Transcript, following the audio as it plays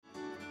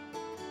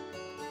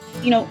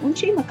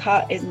Unchi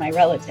Maka is my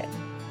relative.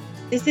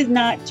 This is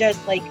not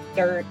just like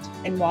dirt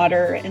and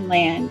water and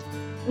land.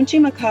 Unchi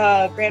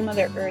Maka,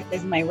 Grandmother Earth,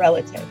 is my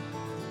relative.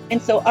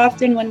 And so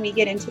often when we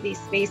get into these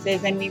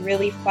spaces and we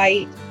really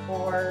fight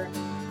for,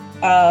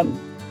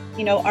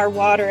 our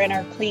water and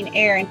our clean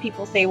air, and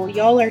people say, well,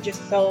 y'all are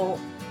just so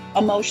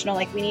emotional,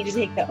 like we need to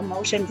take the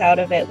emotions out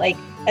of it. Like,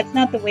 that's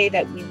not the way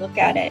that we look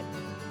at it.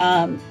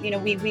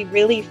 We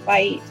really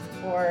fight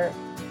for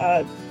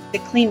the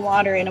clean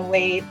water in a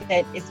way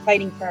that is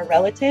fighting for our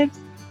relatives.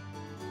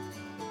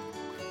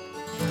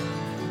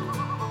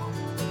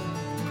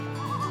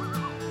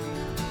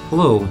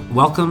 Hello,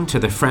 welcome to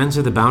the Friends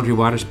of the Boundary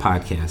Waters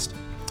podcast.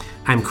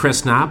 I'm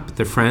Chris Knopp,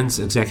 the Friends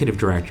Executive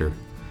Director.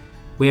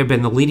 We have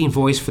been the leading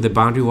voice for the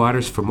Boundary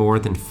Waters for more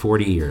than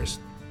 40 years.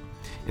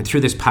 And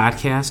through this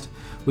podcast,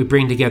 we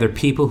bring together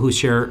people who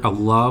share a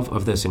love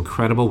of this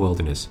incredible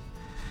wilderness.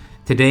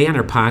 Today on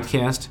our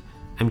podcast,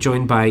 I'm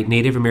joined by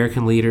Native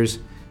American leaders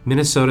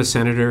Minnesota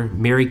Senator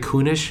Mary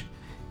Kunesh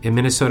and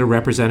Minnesota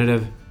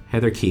Representative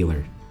Heather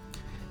Keeler.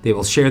 They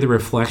will share their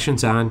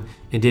reflections on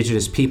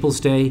Indigenous Peoples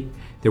Day,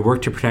 their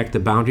work to protect the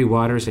boundary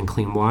waters and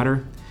clean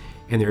water,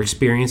 and their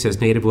experience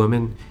as Native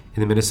women in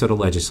the Minnesota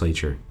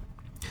legislature.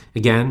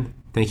 Again,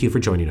 thank you for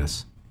joining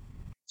us.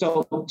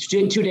 So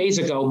 2 days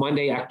ago,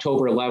 Monday,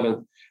 October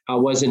 11th,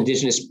 was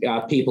Indigenous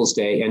Peoples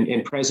Day,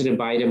 and President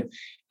Biden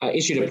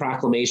issued a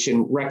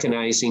proclamation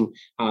recognizing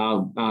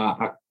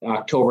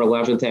October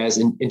 11th as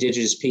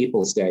Indigenous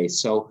Peoples Day.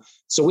 So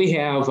we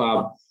have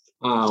a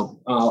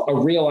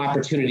real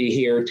opportunity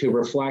here to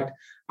reflect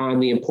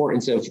on the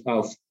importance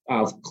of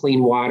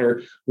clean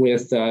water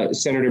with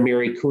Senator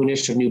Mary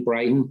Kunesh of New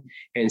Brighton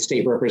and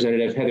State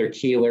Representative Heather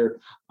Keeler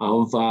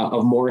of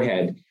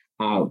Moorhead.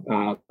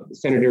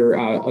 Senator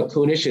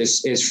Kunesh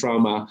is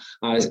from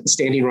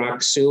Standing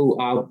Rock Sioux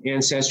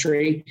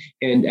ancestry,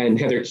 and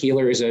Heather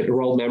Keeler is a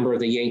enrolled member of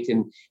the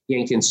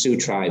Yankton Sioux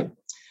tribe.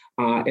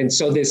 And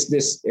so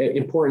this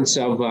importance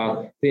of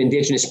the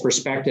Indigenous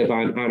perspective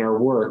on our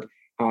work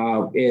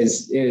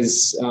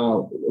is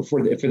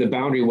for the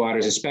boundary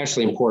waters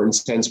especially important,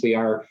 since we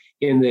are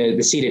in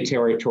the ceded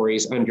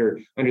territories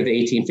under the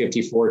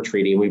 1854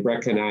 treaty, and we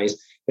recognize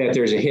that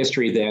there's a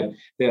history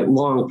that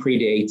long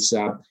predates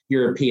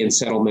European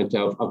settlement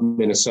of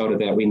Minnesota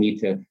that we need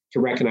to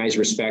recognize,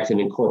 respect, and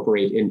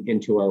incorporate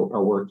into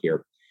our work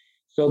here.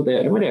 So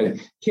I'm going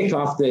to kick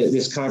off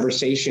this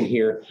conversation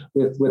here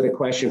with a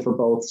question for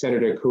both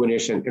Senator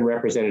Kunesh and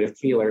Representative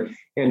Keeler,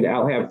 and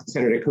I'll have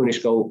Senator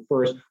Kunesh go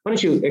first. Why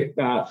don't you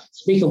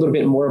speak a little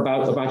bit more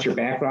about your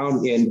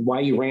background and why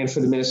you ran for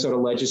the Minnesota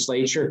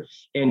legislature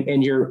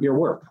and your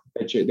work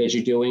that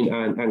you're doing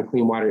on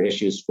clean water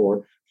issues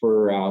for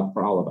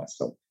all of us.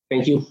 So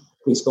thank you.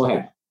 Please go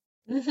ahead.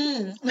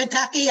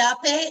 Mitaki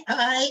Yape.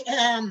 I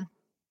am,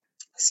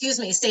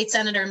 State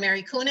Senator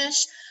Mary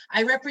Kunesh.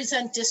 I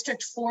represent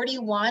District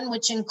 41,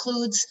 which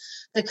includes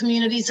the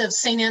communities of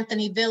St.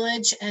 Anthony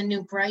Village and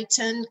New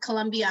Brighton,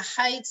 Columbia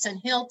Heights and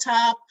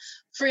Hilltop,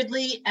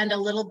 Fridley, and a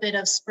little bit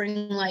of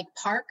Spring Lake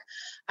Park.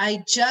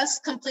 I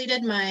just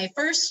completed my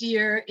first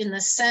year in the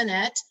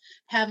Senate,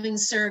 having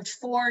served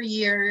 4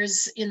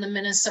 years in the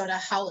Minnesota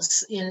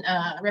House in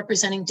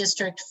representing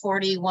District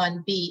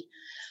 41B.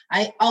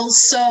 I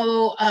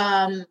also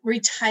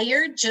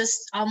retired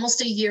just almost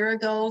a year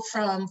ago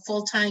from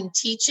full-time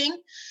teaching.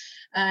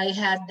 I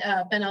had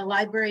been a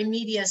library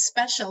media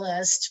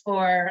specialist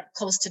for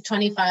close to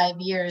 25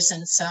 years.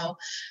 And so,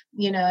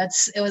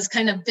 it was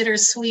kind of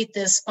bittersweet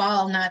this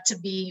fall not to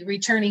be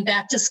returning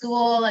back to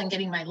school and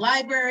getting my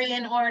library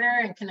in order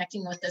and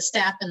connecting with the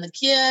staff and the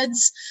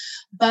kids.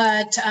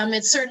 But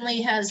it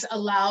certainly has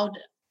allowed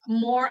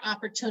more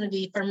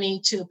opportunity for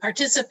me to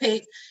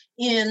participate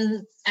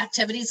in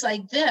activities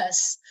like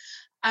this.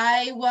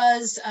 I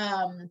was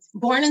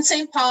born in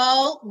St.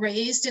 Paul,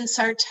 raised in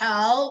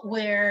Sartell,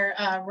 where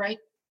right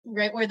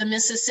where the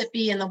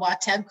Mississippi and the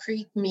Wateb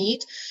Creek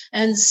meet.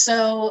 And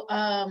so,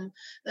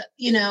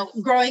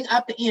 growing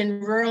up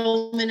in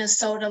rural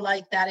Minnesota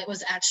like that, it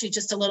was actually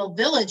just a little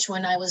village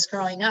when I was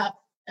growing up.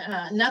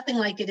 Nothing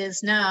like it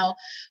is now.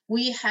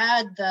 We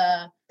had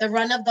the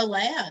run of the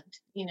land,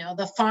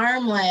 the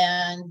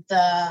farmland,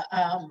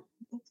 the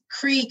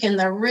creek and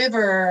the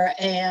river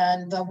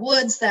and the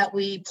woods that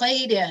we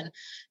played in.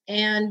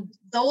 And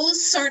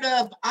those sort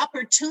of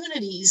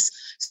opportunities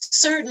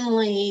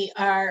certainly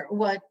are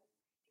what,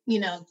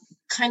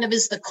 kind of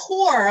is the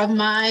core of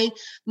my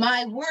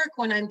work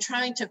when I'm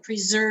trying to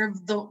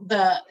preserve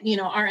the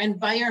our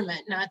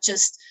environment, not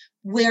just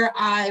where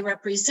I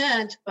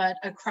represent, but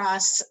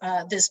across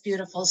this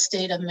beautiful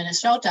state of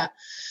Minnesota.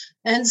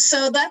 And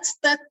so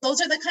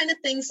those are the kind of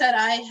things that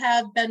I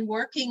have been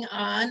working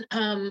on.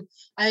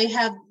 I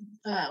have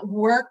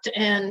worked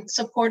and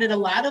supported a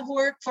lot of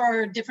work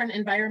for different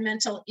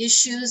environmental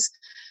issues,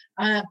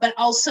 but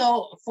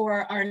also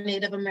for our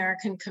Native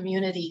American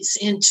communities.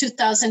 In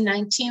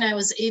 2019, I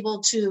was able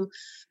to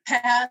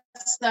pass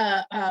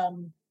the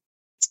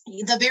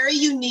very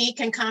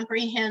unique and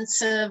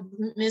comprehensive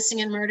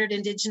Missing and Murdered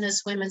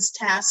Indigenous Women's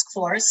Task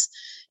Force.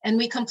 And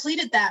we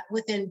completed that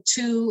within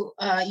 2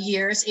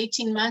 years,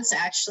 18 months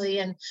actually,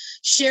 and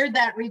shared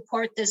that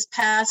report this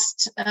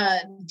past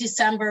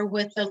December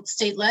with the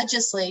state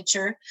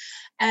legislature.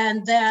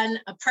 And then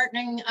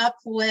partnering up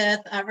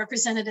with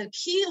Representative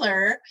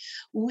Keeler,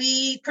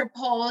 we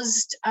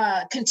proposed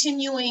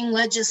continuing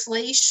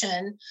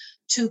legislation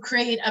to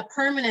create a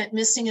permanent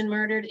missing and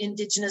murdered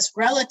Indigenous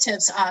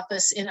relatives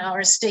office in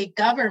our state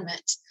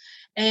government.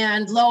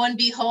 And lo and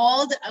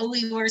behold,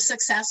 we were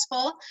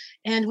successful,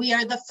 and we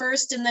are the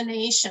first in the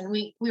nation.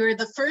 We were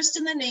the first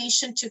in the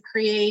nation to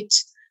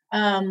create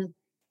the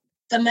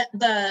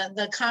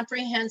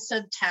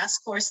comprehensive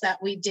task force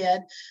that we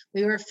did.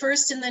 We were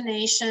first in the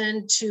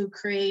nation to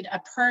create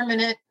a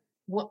permanent,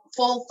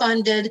 full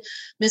funded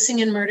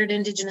missing and murdered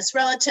Indigenous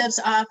relatives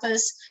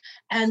office.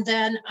 And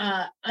then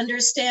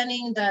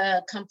understanding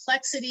the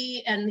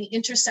complexity and the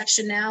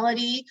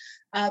intersectionality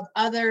of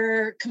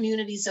other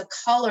communities of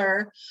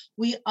color,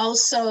 we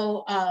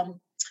also,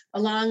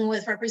 along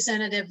with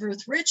Representative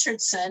Ruth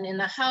Richardson in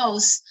the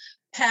House,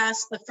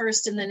 passed the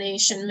first in the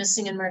nation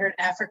missing and murdered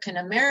African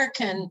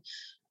American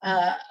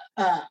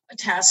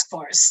task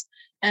force.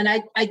 And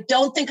I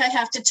don't think I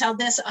have to tell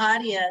this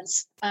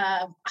audience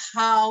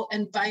how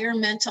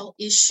environmental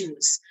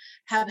issues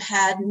have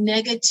had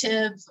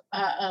negative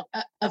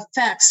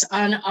effects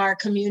on our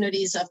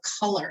communities of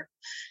color.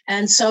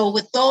 And so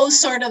with those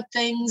sort of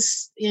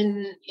things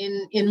in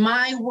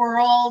my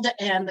world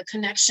and the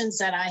connections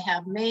that I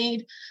have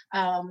made,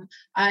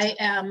 I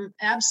am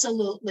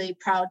absolutely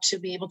proud to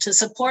be able to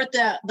support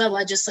the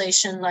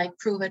legislation like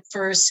Prove It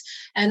First,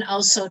 and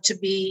also to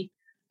be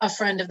a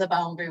friend of the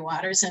Boundary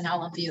Waters and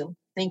all of you.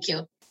 Thank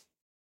you.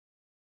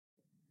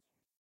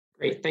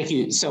 Great. Thank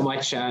you so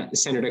much,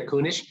 Senator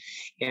Kunesh.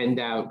 And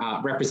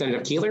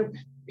Representative Keeler,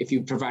 if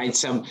you provide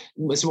some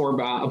more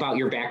about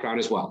your background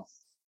as well.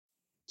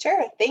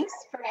 Sure. Thanks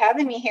for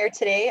having me here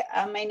today.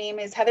 My name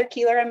is Heather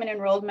Keeler. I'm an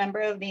enrolled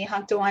member of the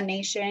Hunktawan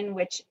Nation,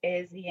 which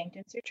is the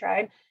Yankton Sioux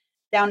tribe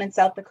down in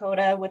South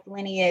Dakota with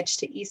lineage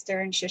to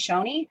Eastern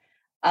Shoshone.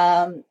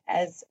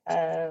 As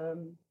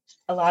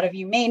a lot of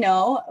you may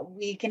know,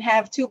 we can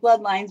have 2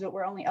 bloodlines, but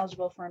we're only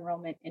eligible for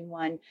enrollment in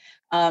one.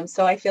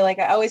 So I feel like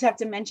I always have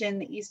to mention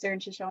the Eastern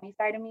Shoshone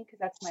side of me because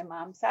that's my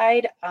mom's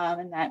side,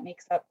 and that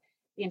makes up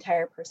the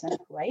entire person of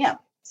who I am.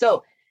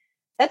 So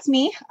that's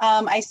me.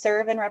 I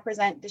serve and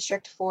represent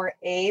District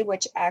 4A,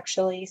 which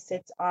actually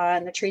sits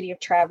on the Treaty of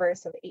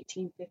Traverse of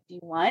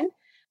 1851,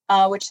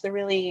 which the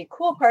really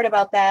cool part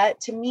about that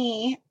to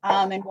me,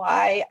 and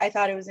why I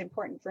thought it was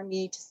important for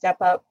me to step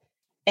up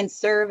and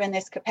serve in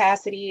this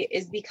capacity,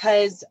 is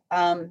because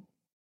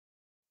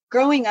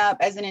growing up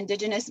as an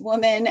Indigenous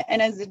woman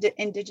and as an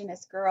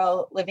Indigenous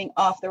girl living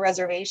off the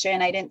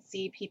reservation, I didn't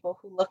see people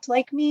who looked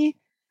like me.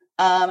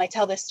 I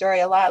tell this story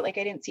a lot. Like,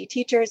 I didn't see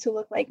teachers who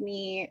looked like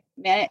me.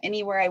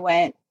 Anywhere I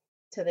went,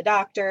 to the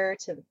doctor,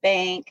 to the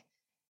bank,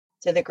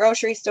 to the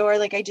grocery store,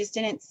 like, I just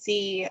didn't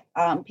see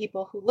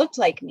people who looked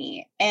like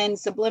me. And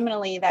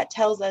subliminally, that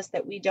tells us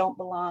that we don't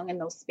belong in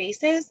those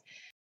spaces.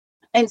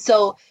 And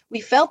so we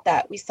felt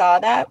that, we saw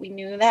that, we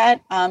knew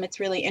that. It's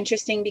really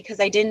interesting because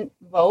I didn't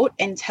vote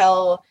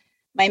until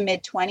my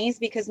mid-20s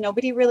because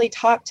nobody really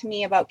talked to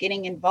me about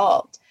getting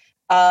involved.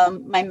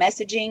 My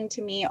messaging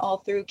to me all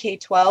through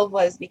K-12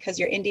 was, because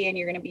you're Indian,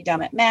 you're going to be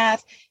dumb at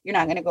math. You're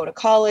not going to go to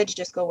college,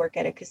 just go work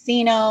at a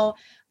casino.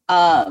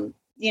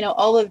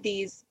 All of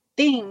these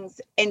things.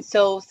 And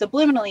so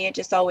subliminally, it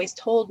just always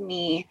told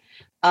me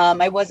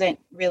I wasn't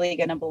really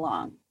going to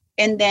belong.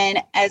 And then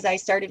as I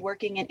started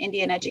working in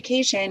Indian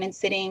education and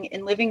sitting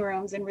in living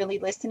rooms and really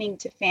listening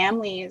to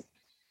families,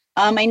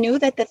 I knew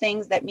that the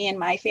things that me and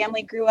my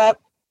family grew up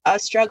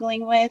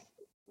struggling with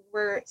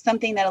were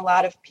something that a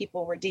lot of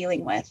people were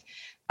dealing with.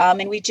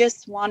 And we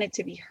just wanted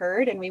to be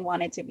heard, and we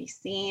wanted to be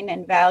seen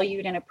and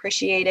valued and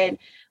appreciated.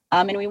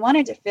 And we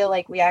wanted to feel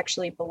like we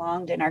actually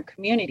belonged in our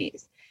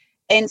communities.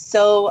 And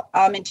so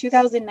in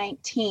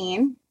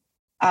 2019,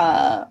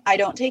 I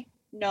don't take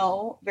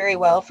no very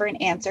well for an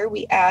answer.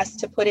 We asked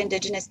to put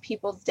Indigenous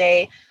Peoples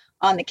Day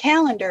on the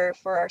calendar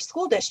for our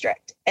school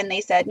district. And they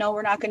said, no,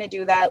 we're not going to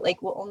do that.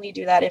 Like, we'll only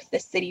do that if the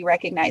city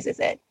recognizes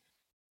it.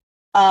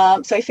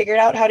 So I figured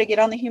out how to get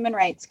on the Human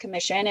Rights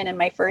Commission. And in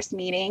my first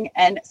meeting,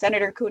 and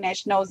Senator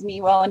Kunesh knows me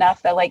well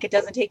enough that, like, it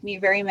doesn't take me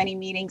very many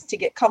meetings to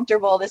get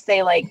comfortable to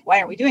say, like, why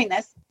aren't we doing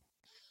this?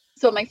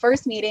 So my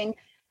first meeting,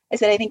 I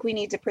said, I think we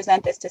need to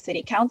present this to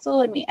City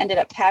Council. And we ended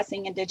up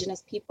passing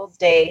Indigenous Peoples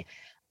Day.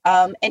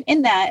 And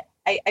in that,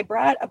 I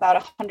brought about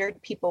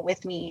 100 people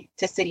with me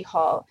to City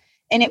Hall.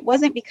 And it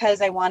wasn't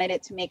because I wanted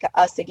it to make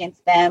us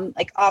against them.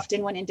 Like,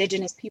 often when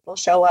Indigenous people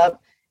show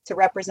up to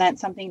represent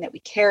something that we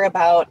care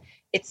about,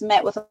 it's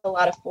met with a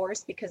lot of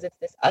force because it's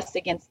this us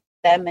against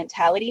them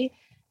mentality.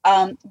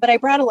 But I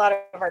brought a lot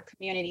of our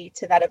community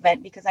to that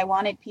event because I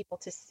wanted people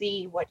to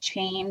see what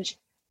change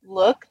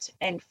looked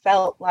and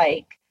felt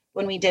like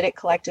when we did it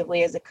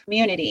collectively as a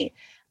community.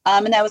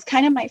 And that was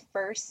kind of my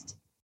first,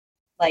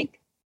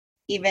 like,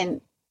 even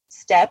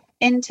step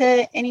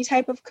into any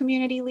type of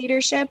community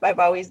leadership. I've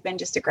always been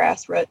just a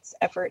grassroots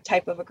effort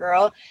type of a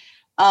girl.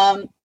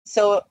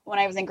 So when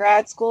I was in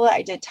grad school,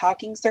 I did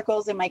talking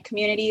circles in my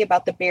community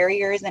about the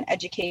barriers in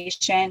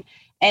education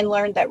and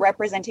learned that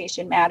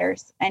representation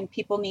matters and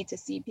people need to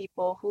see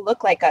people who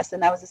look like us.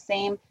 And that was the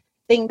same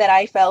thing that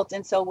I felt.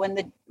 And so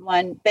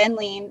when Ben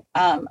Lean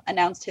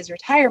announced his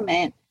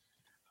retirement,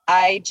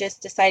 I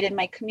just decided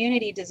my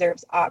community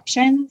deserves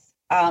options.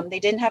 They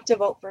didn't have to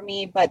vote for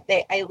me, but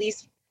I at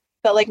least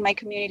felt like my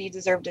community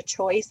deserved a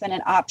choice and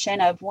an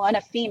option of one,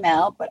 a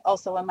female, but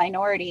also a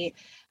minority.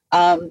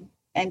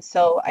 And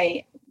so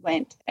I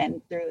went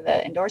and through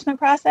the endorsement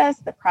process,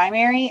 the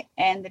primary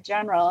and the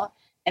general,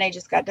 and I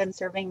just got done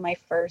serving my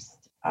first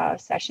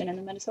session in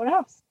the Minnesota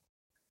House.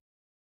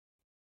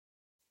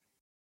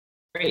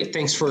 Great,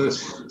 thanks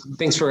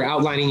for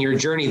outlining your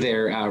journey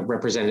there,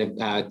 Representative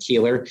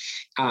Keeler.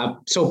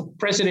 So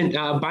President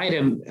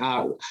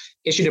Biden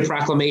issued a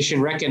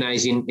proclamation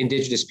recognizing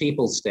Indigenous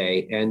Peoples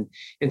Day, and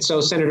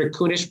so Senator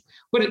Kunesh,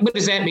 what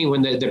does that mean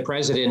when the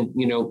president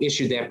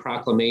issued that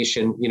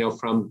proclamation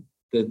from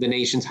the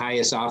nation's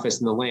highest office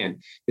in the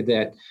land?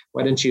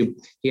 What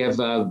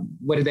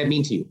did that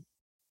mean to you?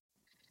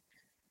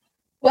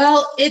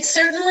 Well, it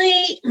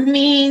certainly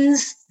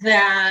means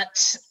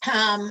that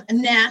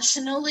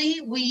nationally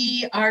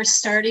we are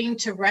starting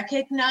to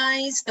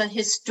recognize the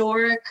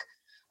historic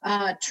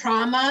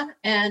trauma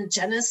and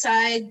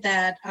genocide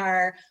that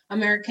our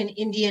American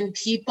Indian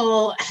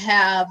people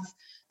have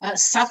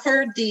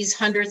suffered these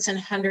hundreds and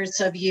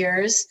hundreds of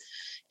years.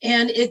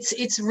 And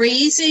it's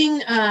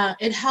raising,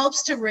 it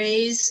helps to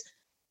raise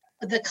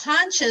the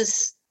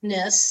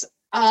consciousness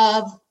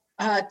of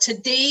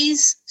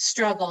today's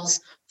struggles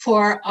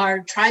for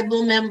our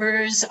tribal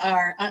members,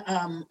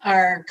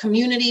 our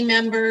community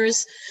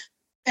members,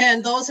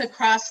 and those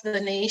across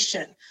the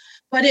nation.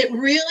 But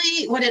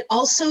what it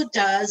also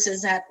does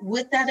is that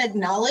with that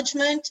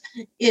acknowledgement,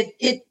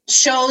 it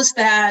shows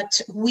that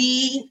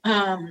we,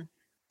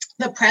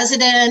 the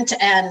president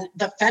and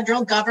the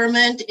federal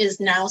government is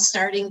now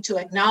starting to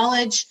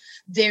acknowledge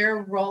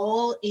their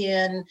role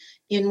in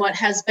what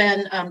has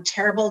been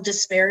terrible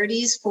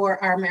disparities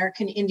for our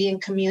American Indian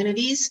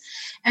communities.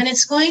 And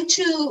it's going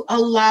to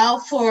allow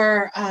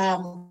for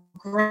the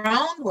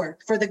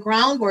groundwork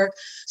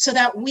so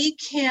that we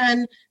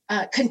can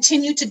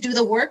continue to do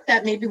the work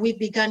that maybe we've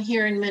begun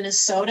here in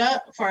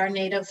Minnesota for our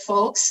Native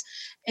folks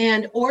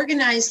and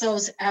organize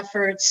those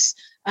efforts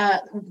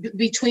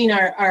between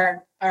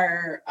our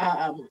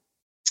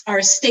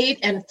state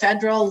and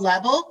federal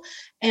level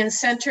and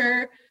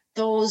center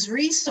those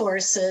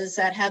resources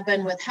that have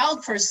been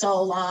withheld for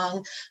so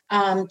long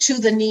to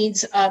the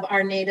needs of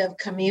our Native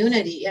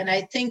community. And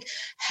I think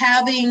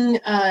having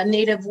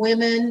Native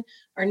women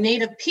or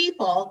Native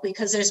people,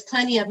 because there's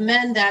plenty of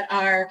men that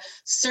are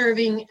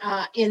serving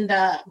in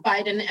the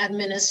Biden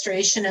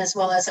administration as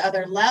well as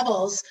other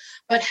levels,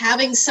 but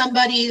having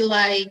somebody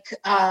like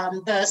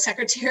the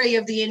Secretary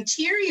of the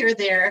Interior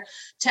there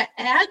to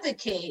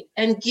advocate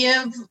and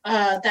give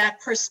that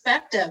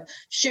perspective,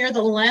 share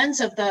the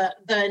lens of the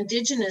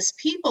Indigenous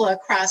people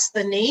across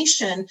the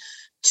nation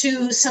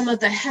to some of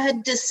the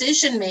head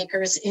decision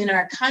makers in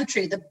our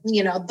country,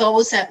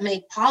 those that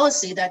make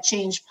policy, that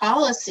change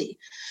policy.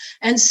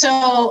 And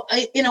so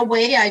in a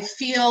way, I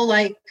feel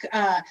like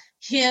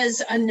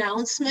his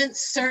announcement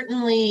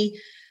certainly,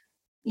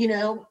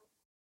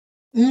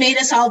 made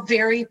us all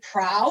very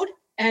proud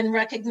and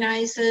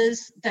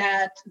recognizes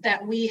that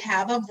we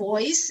have a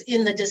voice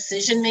in the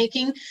decision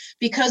making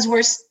because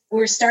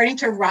we're starting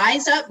to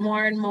rise up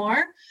more and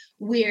more.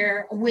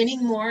 We're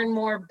winning more and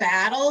more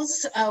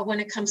battles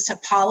when it comes to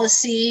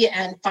policy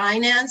and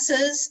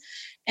finances.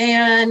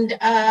 And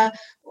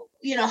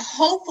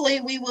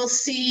hopefully we will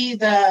see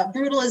the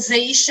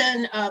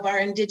brutalization of our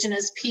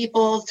Indigenous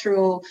people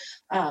through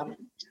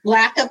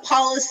lack of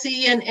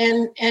policy and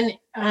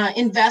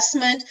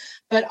investment,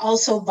 but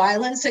also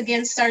violence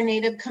against our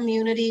Native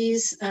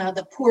communities,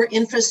 the poor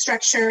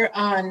infrastructure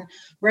on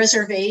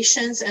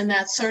reservations and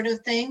that sort of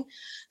thing.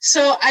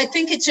 So I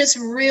think it just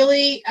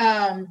really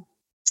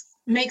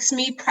makes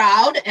me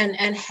proud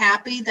and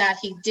happy that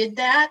he did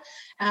that.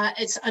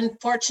 It's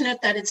unfortunate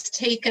that it's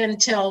taken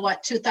till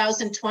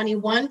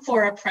 2021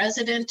 for a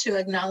president to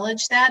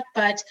acknowledge that,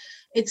 but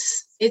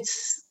it's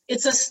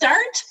a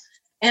start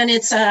and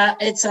it's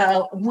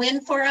a win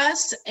for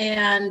us.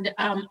 And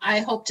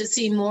I hope to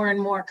see more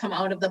and more come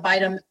out of the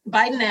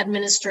Biden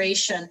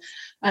administration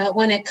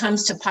when it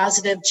comes to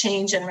positive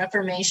change and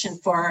reformation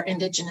for our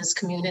Indigenous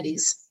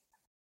communities.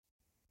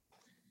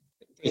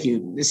 Thank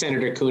you,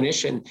 Senator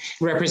Kunesh and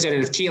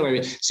Representative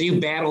Keeler. So you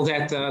battled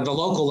at the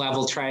local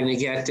level trying to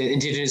get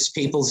Indigenous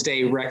Peoples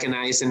Day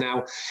recognized, and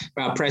now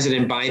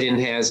President Biden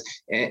has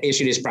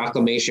issued his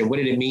proclamation. What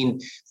did it mean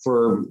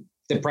for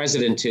the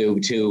president to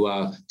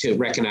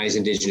recognize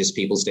Indigenous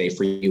Peoples Day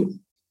for you?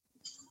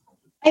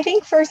 I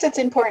think first it's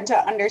important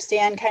to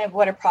understand kind of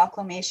what a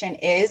proclamation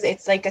is.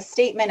 It's like a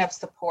statement of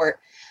support,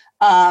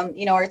 or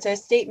it's a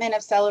statement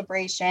of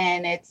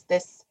celebration. It's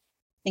this.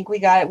 I think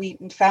we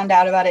found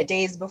out about it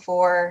days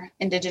before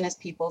Indigenous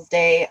Peoples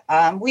Day.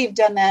 We've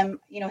done them,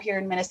 here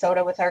in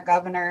Minnesota with our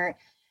governor.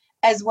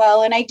 as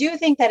well. And I do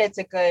think that it's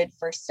a good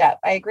first step.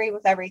 I agree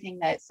with everything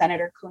that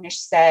Senator Kunesh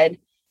said.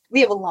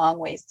 We have a long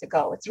ways to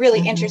go. It's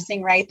really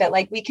interesting, right? That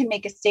like we can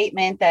make a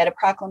statement that a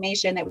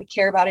proclamation that we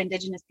care about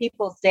Indigenous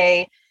Peoples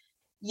Day,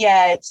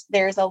 yet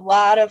there's a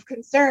lot of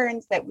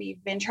concerns that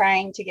we've been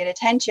trying to get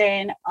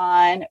attention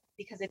on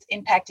because it's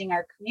impacting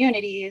our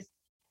communities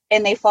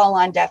and they fall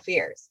on deaf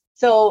ears.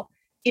 So,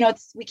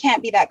 we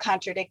can't be that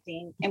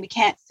contradicting, and we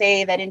can't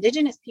say that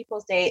Indigenous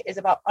Peoples Day is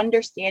about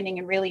understanding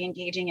and really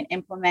engaging and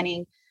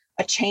implementing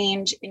a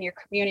change in your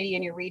community,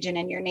 in your region,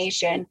 in your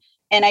nation.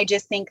 And I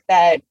just think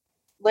that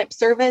lip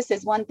service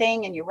is one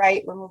thing, and you're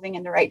right, we're moving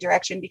in the right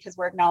direction because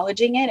we're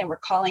acknowledging it and we're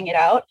calling it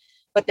out,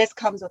 but this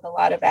comes with a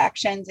lot of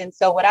actions. And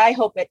so what I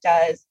hope it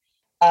does,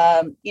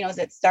 is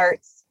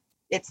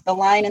it's the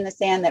line in the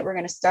sand that we're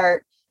going to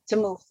start to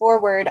move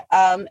forward.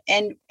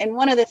 And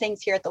one of the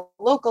things here at the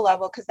local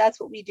level, because that's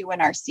what we do in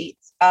our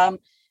seats.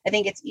 I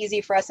think it's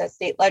easy for us as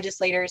state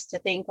legislators to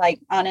think like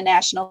on a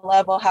national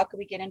level, how could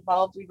we get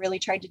involved? We really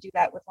tried to do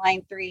that with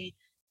Line 3.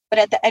 But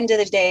at the end of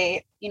the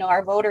day,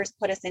 our voters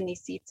put us in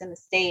these seats in the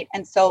state.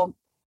 And so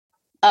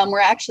we're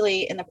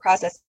actually in the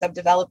process of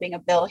developing a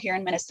bill here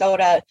in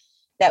Minnesota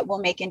that will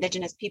make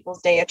Indigenous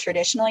Peoples Day a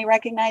traditionally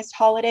recognized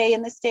holiday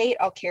in the state.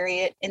 I'll carry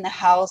it in the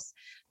House.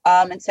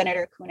 And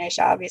Senator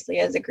Kunesh obviously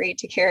has agreed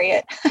to carry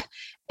it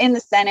in the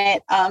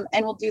Senate. And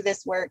we'll do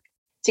this work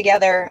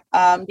together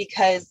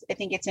because I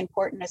think it's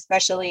important,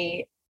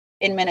 especially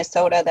in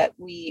Minnesota, that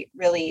we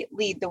really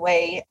lead the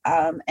way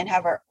and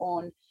have our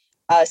own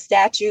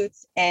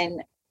statutes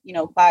and,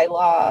 by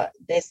law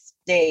this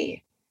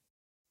day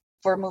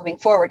for moving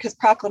forward. Because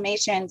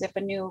proclamations, if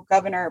a new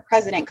governor or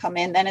president come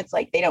in, then it's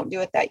like they don't do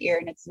it that year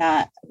and it's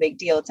not a big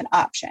deal. It's an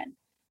option.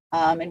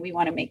 And we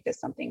want to make this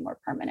something more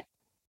permanent.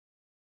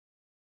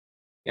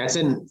 That's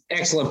an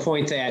excellent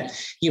point that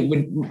you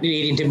would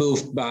needing to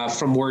move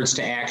from words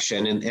to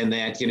action, and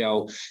that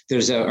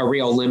there's a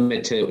real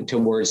limit to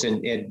words,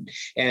 and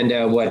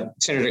what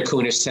Senator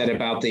Kunesh said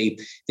about the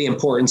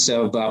importance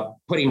of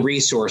putting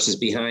resources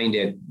behind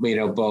it,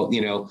 both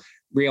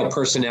real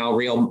personnel,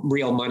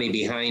 real money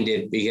behind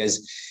it,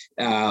 because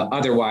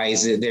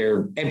otherwise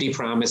they're empty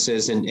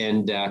promises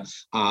and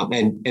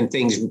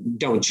things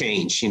don't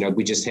change.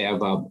 We just have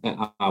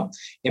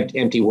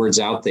empty words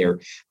out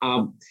there.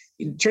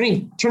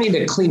 Turning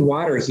to clean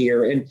water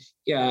here, and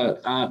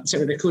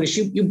Senator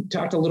Kunesh, you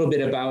talked a little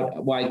bit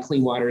about why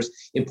clean water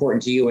is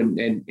important to you,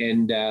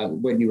 and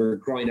when you were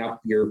growing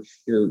up, your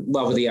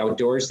love of the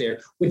outdoors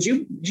there. Would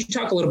you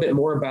talk a little bit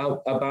more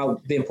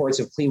about the importance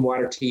of clean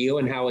water to you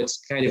and how it's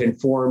kind of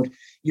informed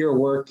your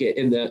work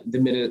in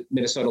the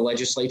Minnesota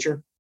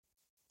legislature?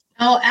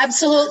 Oh,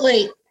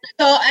 absolutely.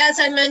 So as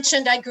I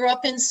mentioned, I grew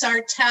up in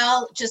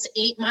Sartell, just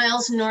 8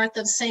 miles north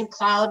of St.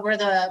 Cloud, where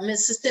the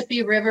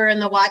Mississippi River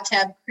and the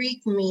Watab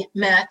Creek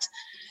met.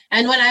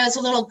 And when I was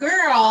a little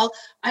girl,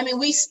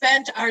 we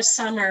spent our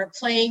summer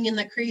playing in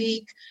the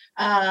creek,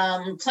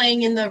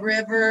 playing in the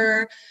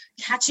river,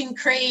 catching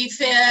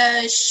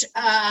crayfish,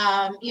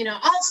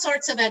 all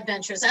sorts of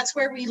adventures. That's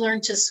where we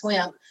learned to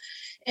swim.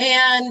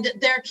 And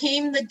there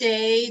came the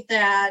day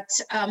that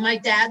my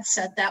dad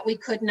said that we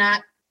could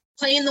not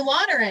play in the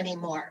water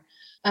anymore.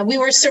 We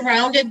were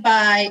surrounded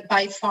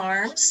by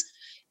farms,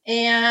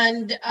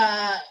 and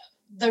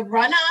the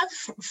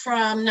runoff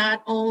from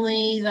not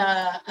only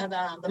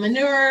the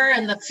manure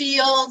and the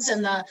fields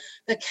and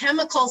the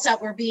chemicals that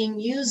were being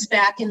used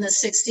back in the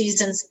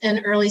 60s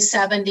and early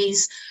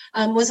 70s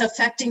was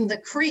affecting the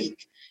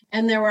creek.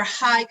 And there were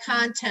high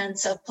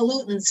contents of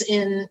pollutants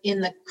in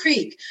the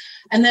creek.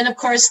 And then, of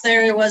course,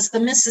 there was the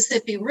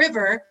Mississippi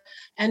River,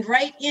 and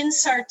right in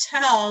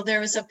Sartell, there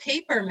was a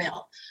paper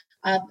mill.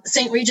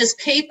 St. Regis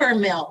paper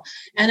mill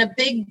and a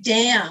big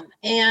dam.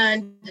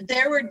 And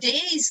there were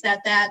days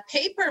that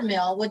paper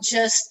mill would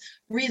just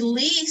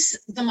release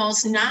the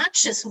most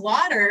noxious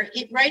water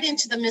right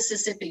into the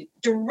Mississippi,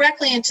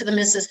 directly into the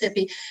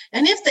Mississippi.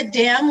 And if the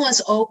dam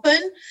was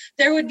open,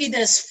 there would be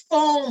this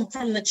foam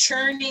from the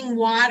churning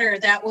water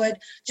that would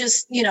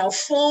just,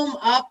 foam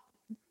up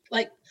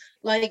like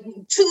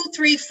 2,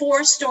 3,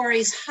 4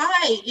 stories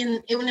high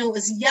when it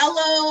was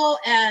yellow.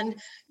 And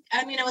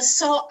it was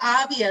so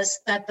obvious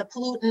that the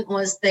pollutant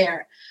was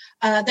there.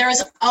 There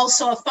was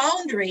also a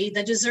foundry,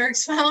 the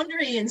Deserts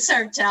Foundry in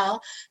Sartell,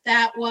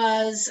 that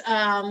was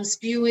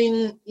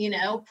spewing,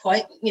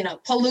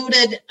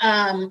 polluted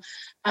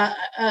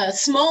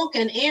smoke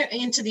and air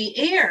into the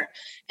air.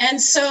 And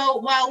so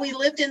while we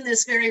lived in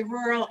this very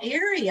rural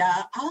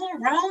area, all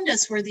around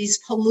us were these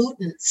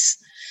pollutants.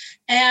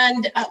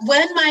 And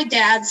when my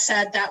dad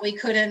said that we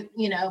couldn't,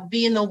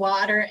 be in the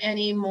water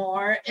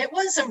anymore, it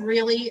was a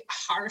really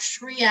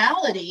harsh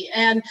reality.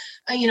 And,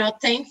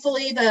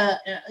 thankfully, the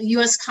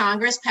U.S.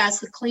 Congress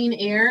passed the Clean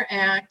Air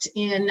Act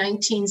in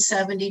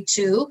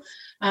 1972.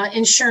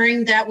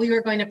 ensuring that we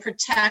were going to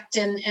protect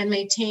and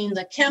maintain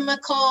the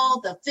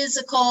chemical, the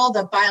physical,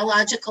 the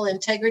biological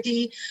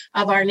integrity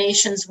of our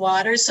nation's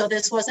waters. So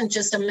this wasn't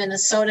just a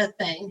Minnesota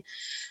thing.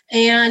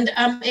 And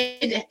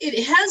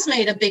it has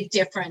made a big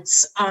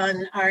difference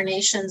on our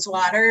nation's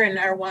water and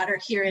our water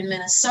here in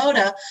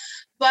Minnesota.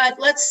 But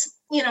let's,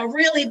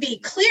 really be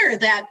clear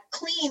that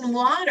clean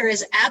water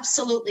is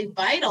absolutely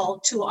vital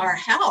to our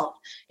health.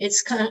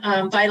 It's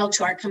vital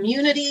to our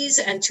communities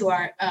and to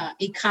our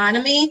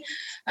economy.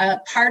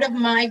 Part of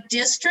my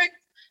district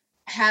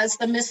has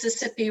the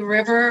Mississippi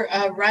River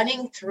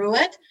running through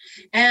it,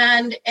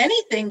 and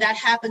anything that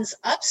happens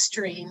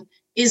upstream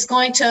is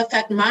going to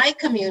affect my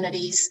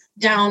communities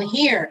down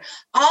here,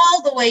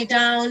 all the way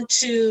down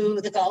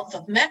to the Gulf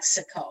of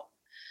Mexico.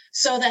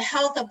 So the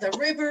health of the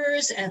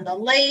rivers and the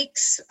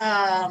lakes,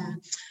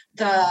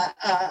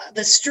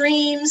 the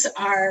streams,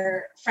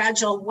 our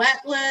fragile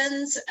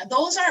wetlands,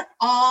 those are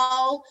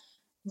all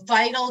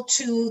vital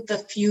to the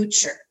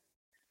future.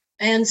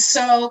 And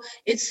so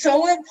it's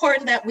so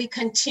important that we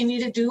continue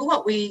to do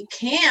what we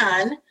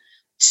can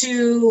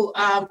to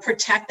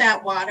protect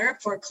that water,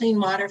 for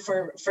clean water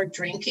for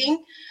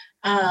drinking.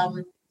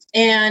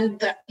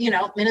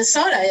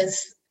 Minnesota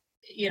is,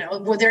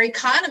 well, their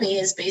economy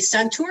is based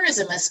on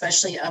tourism,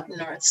 especially up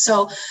north.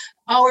 So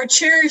our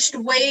cherished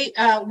way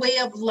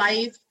of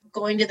life,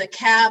 going to the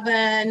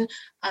cabin,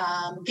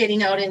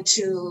 getting out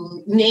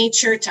into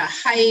nature to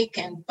hike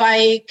and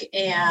bike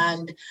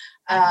and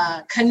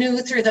canoe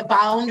through the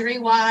boundary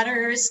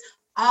waters,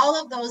 all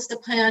of those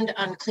depend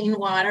on clean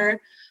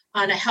water,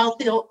 on a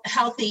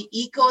healthy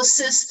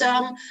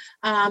ecosystem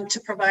to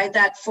provide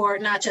that for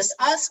not just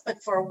us,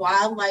 but for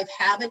wildlife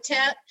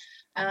habitat.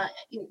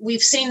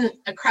 We've seen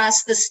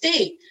across the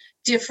state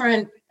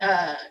different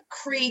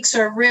creeks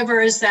or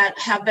rivers that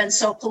have been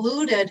so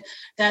polluted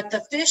that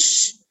the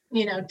fish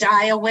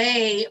die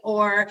away,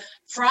 or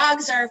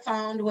frogs are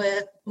found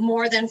with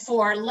more than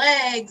 4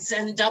 legs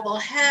and double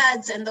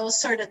heads and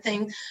those sort of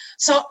things.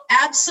 So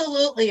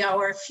absolutely,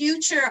 our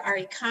future, our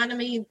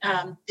economy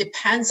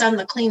depends on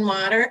the clean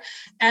water.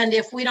 And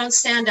if we don't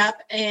stand up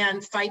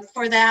and fight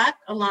for that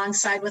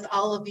alongside with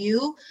all of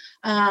you,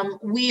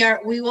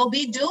 we will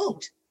be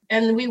doomed,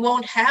 and we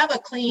won't have a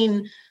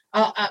clean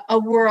a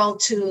world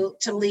to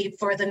leave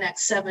for the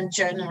next 7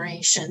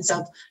 generations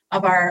of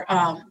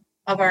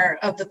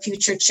the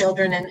future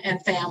children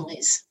and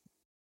families.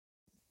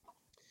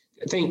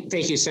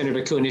 Thank you,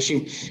 Senator Kunesh.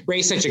 You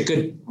raised such a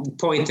good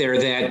point there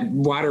that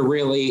water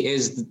really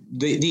is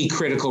the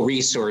critical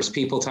resource.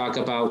 People talk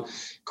about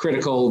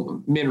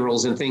critical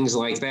minerals and things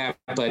like that,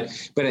 but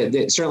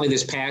certainly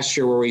this past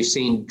year where we've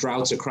seen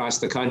droughts across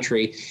the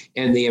country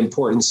and the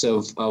importance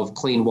of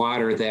clean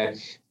water, that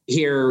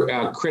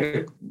here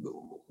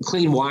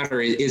clean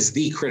water is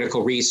the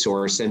critical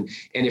resource, and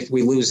if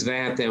we lose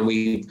that, then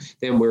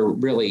we're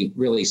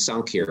really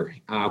sunk here.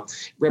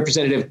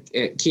 Representative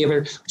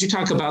Keeler, would you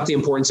talk about the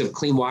importance of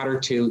clean water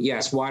to?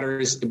 Yes, water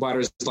is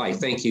life.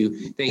 Thank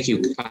you,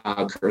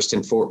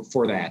 Kirsten,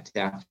 for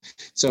that.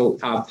 So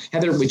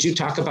Heather, would you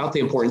talk about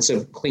the importance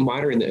of clean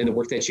water in the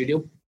work that you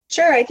do?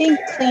 Sure. I think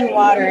clean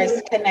water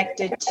is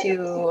connected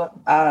to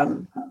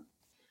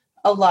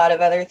a lot of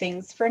other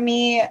things for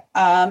me.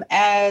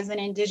 As an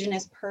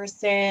Indigenous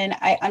person,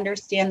 I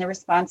understand the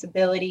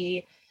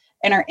responsibility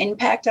and our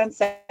impact on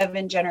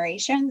 7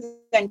 generations.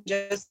 And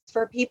just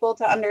for people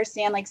to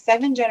understand, like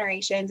 7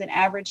 generations, an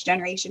average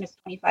generation is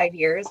 25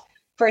 years.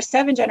 For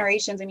 7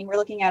 generations, I mean, we're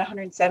looking at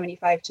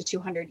 175 to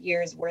 200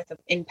 years worth of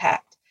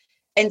impact.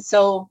 And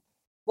so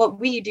what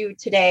we do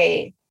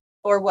today,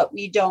 or what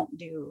we don't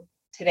do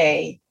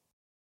today,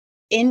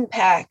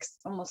 impacts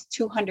almost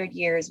 200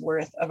 years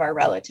worth of our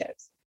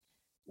relatives.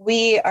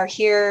 We are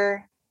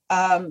here,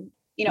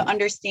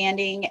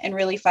 understanding and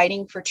really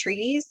fighting for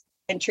treaties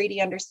and treaty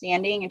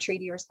understanding and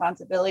treaty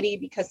responsibility,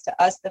 because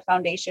to us, the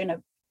foundation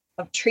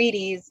of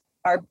treaties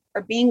are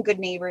being good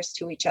neighbors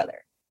to each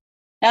other.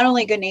 Not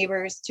only good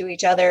neighbors to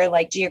each other,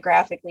 like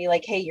geographically,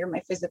 like, hey, you're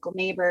my physical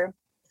neighbor,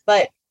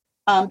 but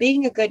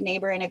being a good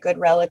neighbor and a good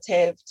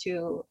relative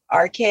to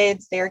our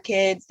kids, their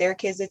kids,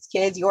 it's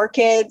kids, your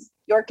kids,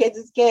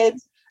 it's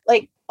kids,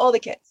 like all the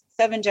kids,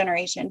 7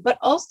 generation, but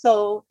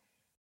also,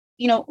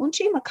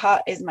 Unchi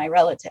is my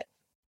relative.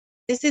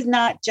 This is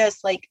not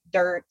just like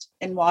dirt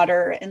and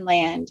water and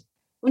land.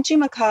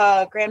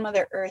 Unchi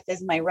grandmother earth,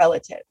 is my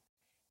relative.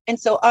 And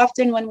so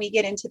often when we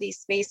get into these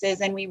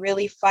spaces and we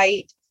really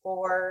fight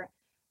for,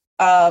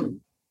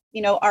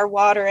 our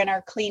water and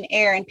our clean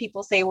air, and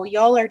people say, well,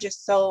 y'all are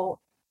just so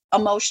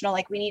emotional,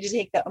 like we need to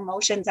take the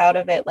emotions out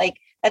of it. Like,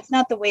 that's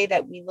not the way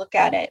that we look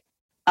at it.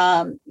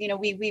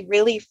 We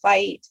really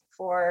fight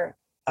for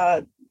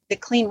the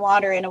clean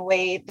water in a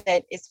way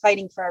that is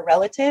fighting for our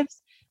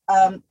relatives.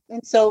 And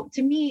so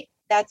to me,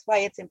 that's why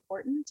it's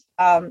important.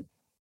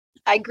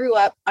 I grew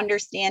up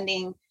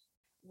understanding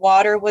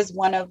water was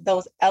one of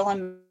those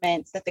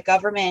elements that the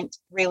government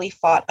really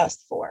fought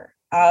us for.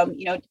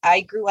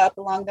 I grew up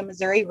along the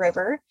Missouri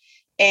River,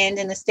 and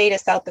in the state of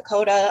South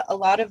Dakota, a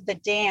lot of the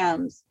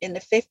dams in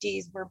the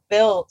 50s were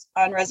built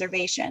on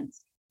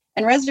reservations.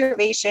 And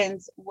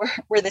reservations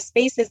were the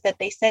spaces that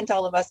they sent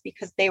all of us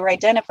because they were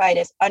identified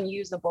as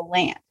unusable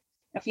land.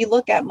 If you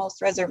look at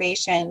most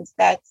reservations,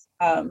 that's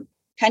kind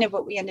of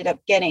what we ended up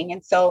getting.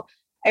 And so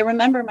I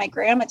remember my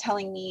grandma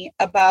telling me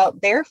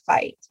about their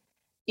fight,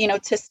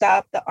 to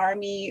stop the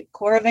Army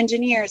Corps of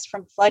Engineers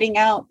from flooding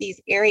out these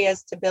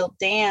areas to build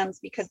dams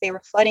because they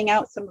were flooding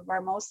out some of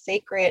our most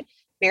sacred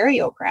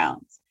burial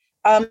grounds.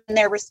 And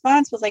their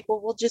response was like,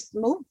 well, we'll just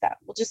move them.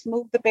 We'll just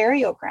move the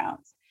burial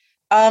grounds.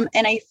 And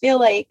I feel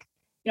like,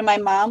 my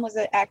mom was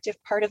an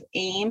active part of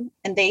AIM,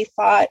 and they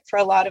fought for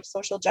a lot of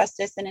social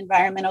justice and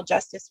environmental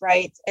justice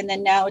rights. And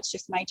then now it's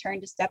just my turn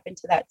to step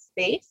into that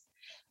space,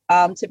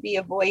 to be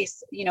a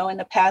voice, in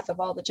the path of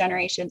all the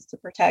generations to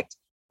protect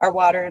our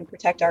water and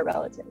protect our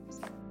relatives.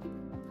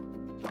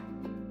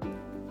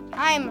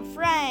 I'm a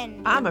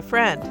friend. I'm a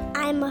friend.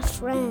 I'm a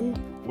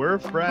friend. We're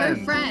friends.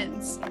 We're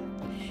friends.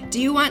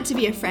 Do you want to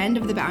be a friend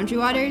of the Boundary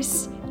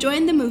Waters?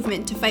 Join the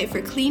movement to fight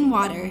for clean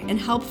water and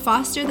help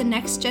foster the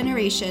next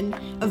generation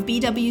of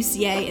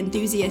BWCA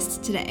enthusiasts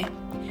today.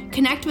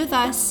 Connect with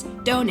us,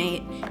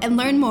 donate, and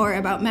learn more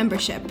about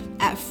membership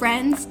at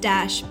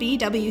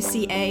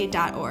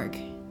friends-bwca.org.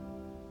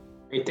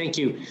 Great, thank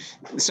you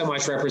so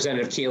much,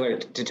 Representative Keeler,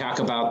 to talk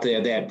about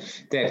that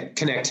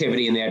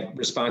connectivity and that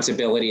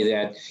responsibility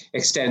that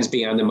extends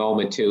beyond the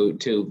moment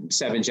to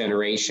 7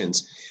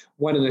 generations.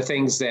 One of the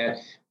things that,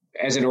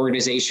 as an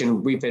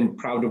organization, we've been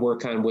proud to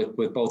work on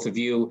with both of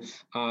you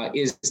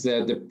is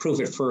the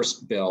Prove It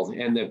First bill,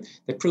 and the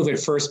Prove It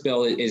First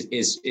bill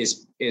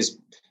is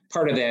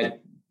part of that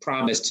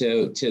promise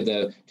to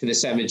the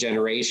 7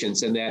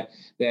 generations, and that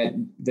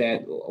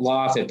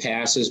law, if it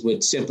passes,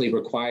 would simply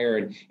require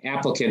an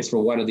applicant for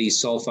one of these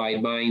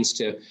sulfide mines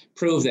to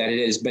prove that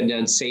it has been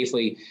done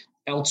safely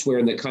elsewhere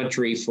in the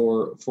country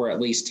for at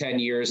least 10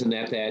 years, and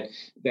that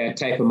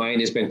type of mine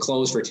has been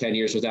closed for 10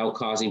 years without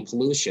causing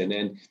pollution.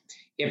 And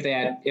if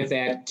that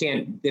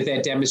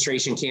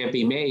demonstration can't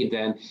be made,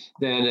 then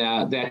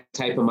that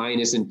type of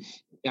mine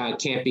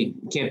can't be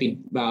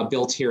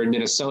built here in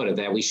Minnesota.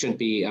 That we shouldn't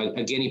be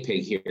a guinea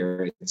pig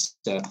here. It's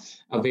a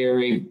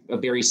very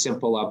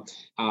simple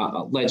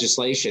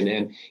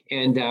legislation.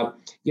 And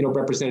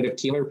Representative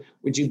Keeler,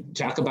 would you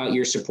talk about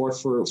your support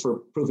for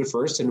Prove It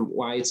First and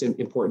why it's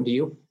important to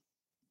you?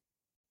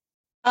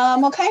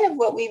 Well, kind of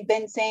what we've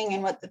been saying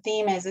and what the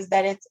theme is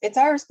that it's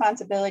our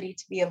responsibility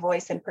to be a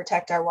voice and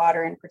protect our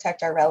water and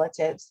protect our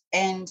relatives.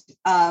 And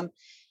I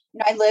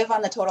live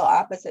on the total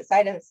opposite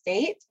side of the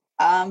state.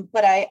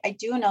 But I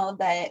do know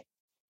that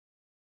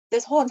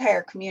this whole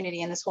entire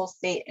community and this whole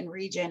state and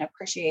region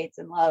appreciates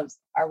and loves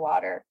our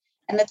water.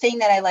 And the thing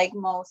that I like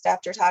most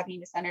after talking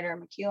to Senator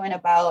McEwen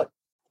about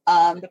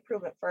the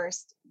Prove It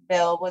First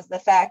bill was the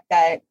fact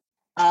that,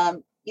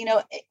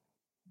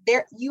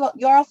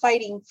 you're all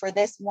fighting for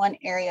this one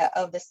area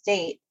of the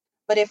state.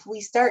 But if we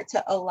start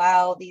to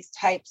allow these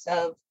types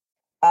of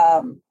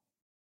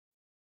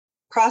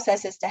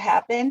processes to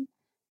happen,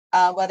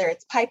 whether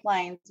it's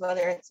pipelines,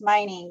 whether it's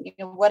mining,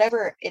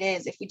 whatever it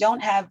is, if we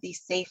don't have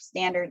these safe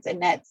standards and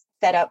nets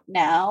set up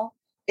now,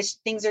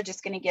 things are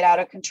just going to get out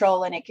of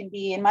control. And it can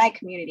be in my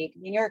community, it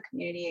can be in your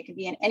community, it can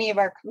be in any of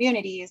our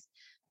communities.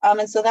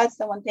 And so that's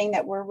the one thing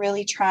that we're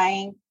really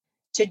trying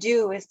to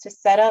do, is to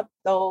set up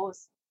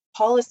those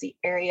policy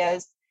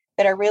areas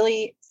that are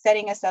really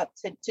setting us up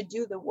to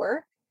do the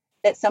work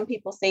that some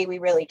people say we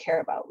really care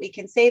about. We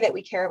can say that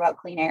we care about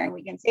clean air, and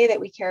we can say that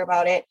we care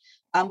about it.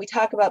 We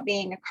talk about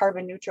being a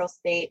carbon neutral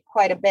state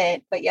quite a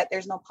bit, but yet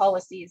there's no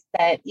policies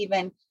that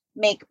even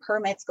make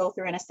permits go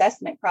through an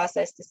assessment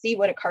process to see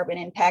what a carbon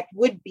impact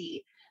would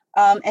be.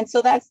 And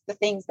so that's the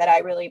things that I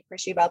really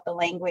appreciate about the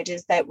language,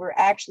 is that we're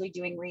actually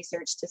doing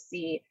research to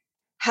see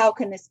how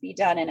can this be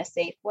done in a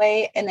safe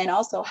way? And then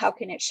also, how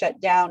can it shut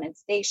down and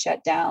stay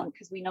shut down?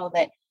 Because we know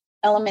that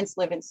elements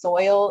live in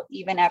soil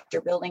even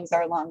after buildings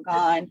are long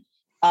gone.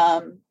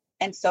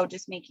 And so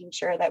just making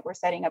sure that we're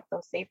setting up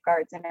those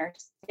safeguards in our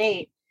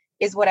state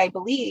is what I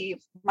believe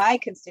my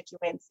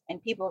constituents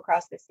and people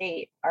across the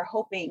state are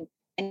hoping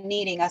and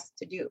needing us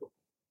to do.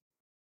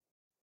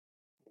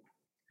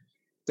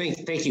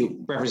 Thank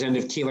you,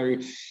 Representative Keeler.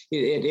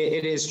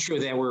 It is true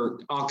that we're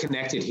all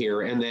connected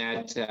here, and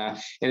that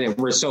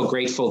we're so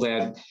grateful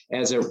that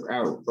as a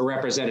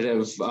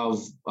representative of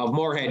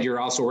Moorhead,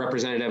 you're also a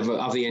representative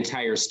of the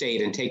entire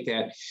state, and take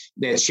that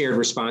shared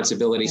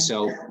responsibility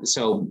so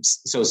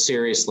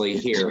seriously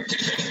here.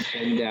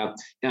 And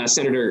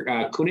Senator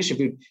Kunesh, if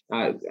you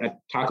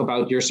talk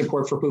about your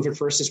support for Prove It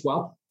First as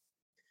well.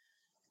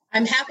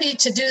 I'm happy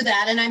to do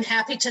that, and I'm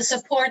happy to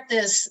support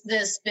this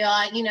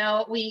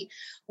bill.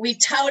 We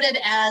tout it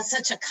as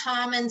such a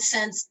common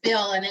sense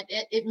bill, and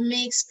it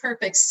makes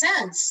perfect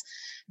sense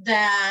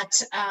that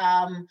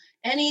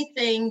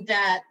anything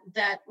that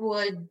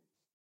would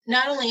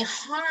not only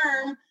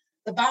harm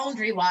the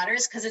boundary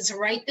waters, because it's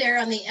right there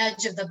on the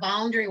edge of the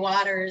boundary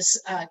waters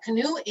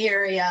canoe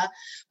area,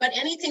 but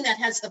anything that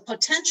has the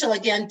potential,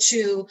 again,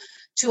 to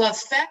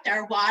affect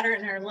our water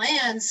and our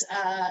lands,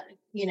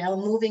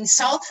 moving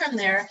south from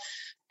there,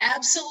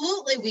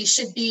 Absolutely, we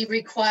should be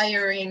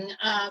requiring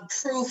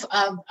proof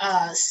of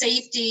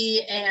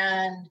safety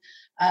and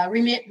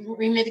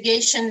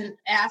remediation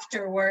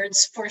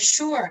afterwards, for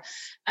sure.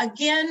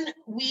 Again,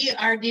 we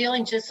are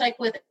dealing, just like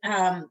with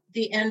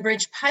the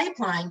Enbridge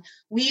pipeline,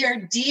 we are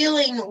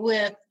dealing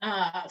with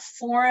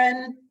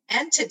foreign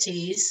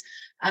entities,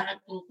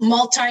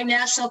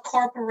 multinational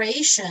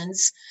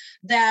corporations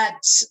that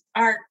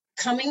are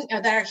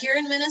here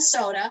in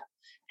Minnesota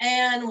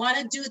and want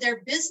to do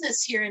their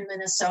business here in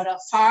Minnesota,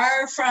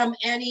 far from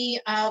any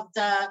of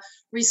the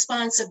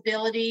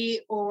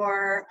responsibility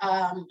or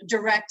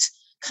direct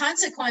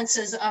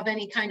consequences of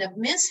any kind of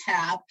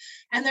mishap.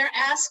 And they're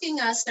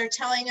asking us, they're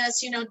telling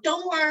us,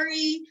 don't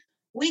worry,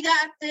 we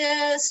got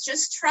this,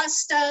 just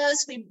trust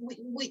us. We've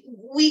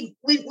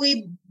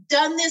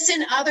done this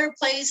in other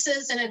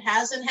places and it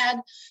hasn't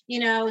had,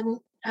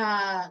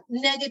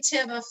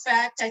 negative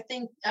effect. I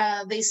think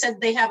they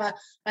said they have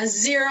a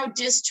zero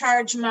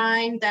discharge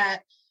mine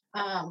that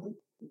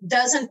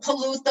doesn't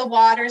pollute the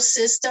water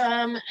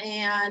system,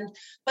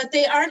 but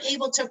they aren't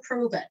able to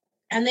prove it.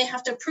 And they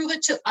have to prove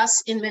it to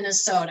us in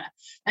Minnesota.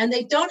 And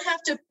they don't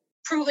have to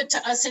prove it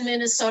to us in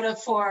Minnesota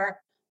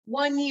for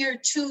 1 year,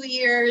 2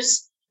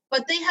 years,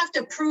 but they have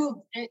to prove,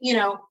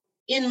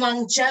 in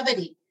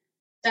longevity,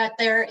 that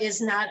there is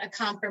not a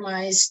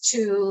compromise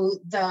to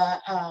the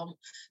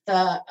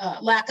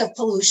lack of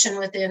pollution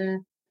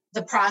within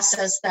the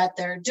process that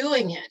they're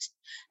doing it.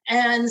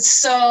 And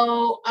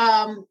so,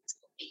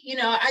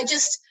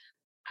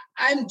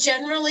 I'm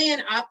generally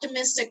an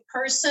optimistic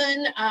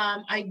person.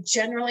 I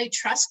generally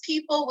trust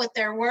people with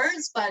their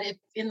words, but if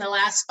in the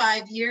last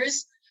 5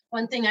 years,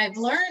 one thing I've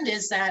learned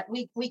is that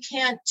we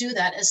can't do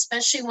that,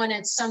 especially when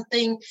it's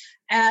something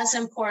as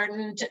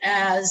important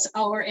as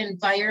our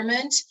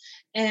environment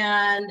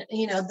and,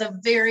 the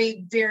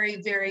very,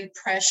 very, very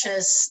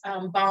precious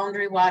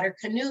Boundary Water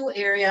Canoe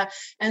area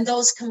and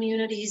those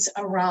communities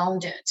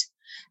around it.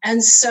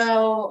 And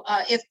so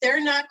if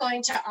they're not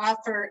going to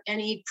offer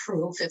any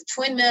proof, if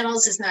Twin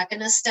Metals is not going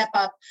to step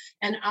up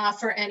and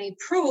offer any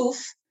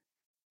proof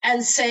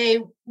and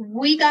say,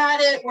 we got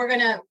it, we're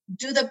going to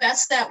do the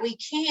best that we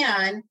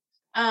can,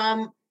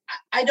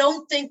 I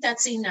don't think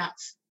that's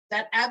enough.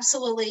 That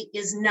absolutely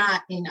is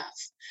not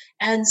enough.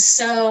 And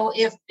so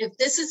if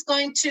this is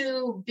going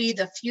to be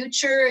the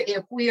future,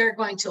 if we are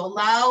going to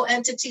allow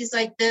entities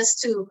like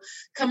this to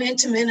come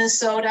into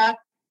Minnesota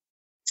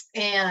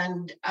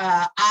and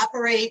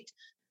operate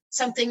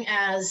something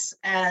as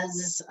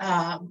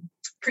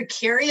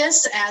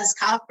precarious as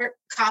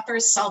copper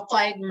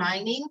sulfide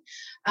mining,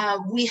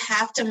 we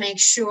have to make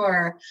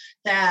sure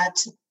that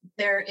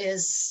there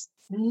is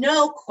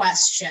no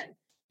question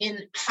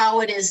in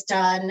how it is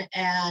done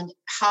and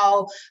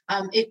how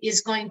it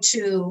is going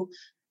to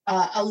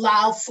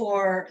allow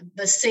for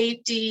the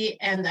safety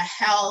and the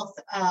health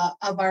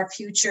of our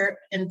future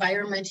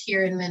environment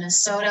here in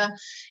Minnesota.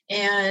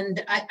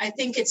 And I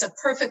think it's a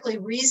perfectly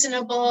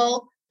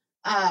reasonable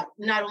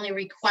not only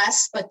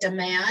request, but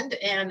demand.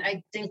 And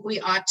I think we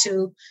ought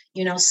to,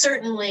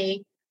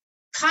 certainly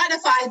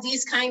codify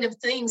these kind of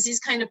things,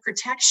 these kind of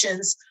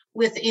protections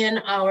within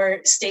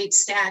our state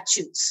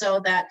statutes so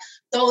that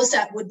those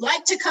that would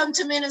like to come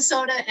to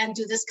Minnesota and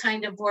do this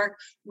kind of work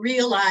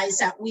realize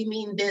that we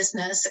mean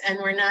business and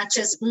we're not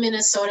just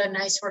Minnesota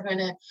nice. We're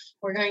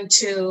going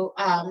to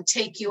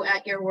take you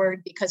at your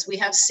word, because we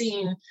have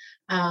seen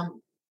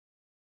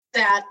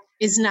that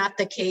is not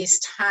the case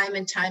time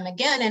and time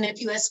again. And if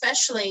you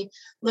especially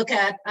look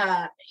at,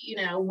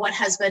 what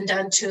has been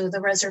done to the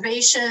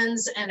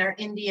reservations and our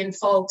Indian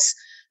folks,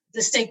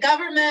 the state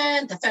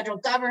government, the federal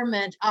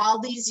government, all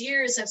these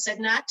years have said,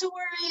 not to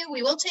worry,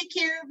 we will take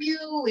care of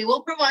you. We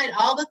will provide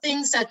all the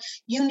things that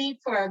you need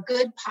for a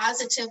good,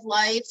 positive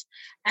life.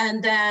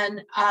 And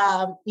then,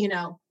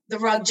 the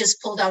rug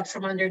just pulled out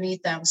from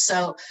underneath them.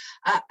 So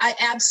I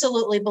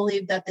absolutely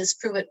believe that this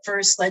Prove It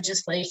First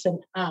legislation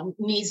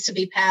needs to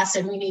be passed,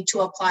 and we need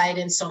to apply it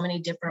in so many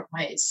different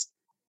ways.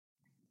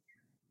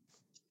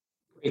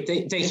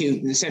 Thank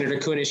you, Senator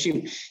Kunesh.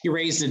 You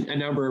raised a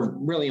number of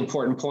really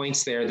important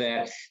points there,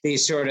 that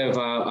these sort of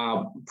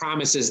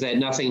promises that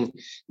nothing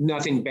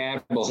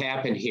bad will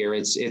happen here.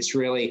 It's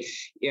really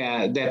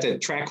that the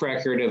track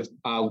record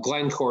of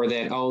Glencore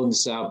that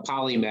owns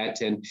Polymet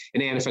and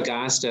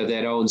Antofagasta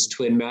that owns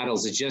Twin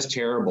Metals is just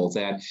terrible.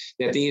 That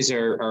these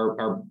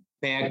are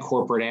bad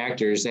corporate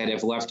actors that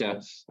have left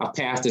a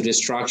path of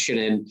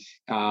destruction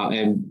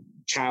and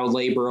child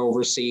labor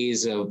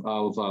overseas,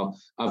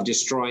 of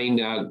destroying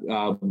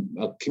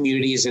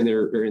communities in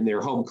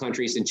their home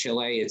countries in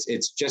Chile.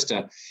 It's just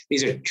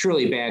these are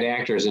truly bad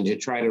actors, and to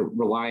try to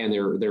rely on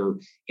their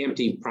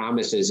empty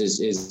promises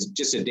is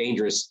just a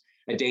dangerous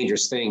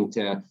thing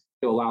to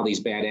allow these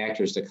bad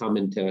actors to come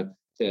into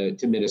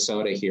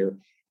Minnesota here.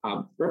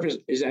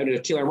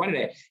 Representative Keeler, I wanted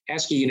to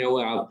ask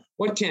you,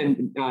 what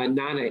can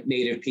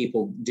non-Native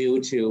people do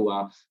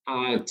to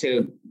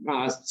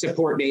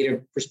support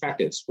Native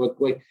perspectives?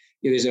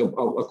 There's a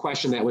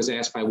question that was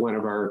asked by one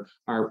of our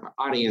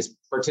audience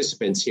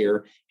participants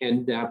here,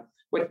 and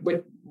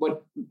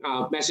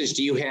What message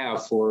do you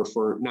have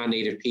for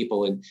non-Native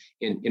people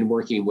in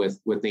working with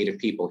Native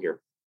people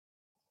here?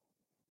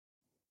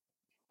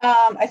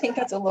 I think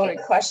that's a loaded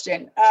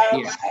question.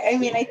 Yeah. I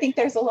mean, I think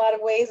there's a lot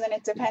of ways, and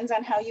it depends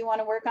on how you want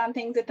to work on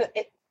things.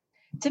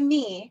 To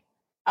me,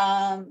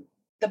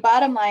 the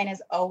bottom line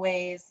is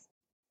always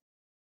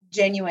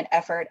genuine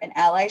effort and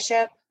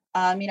allyship.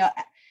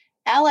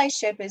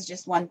 Allyship is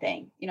just one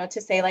thing.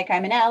 To say like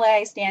I'm an ally,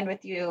 I stand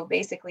with you.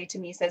 Basically, to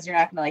me, says you're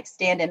not going to like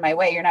stand in my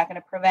way. You're not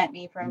going to prevent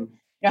me from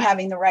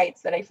having the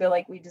rights that I feel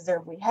like we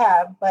deserve. We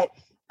have, but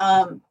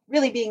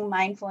really being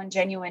mindful and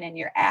genuine in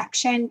your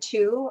action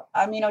too.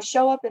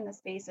 Show up in the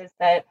spaces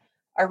that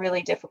are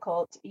really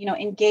difficult.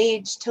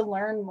 Engage to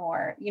learn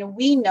more.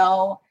 We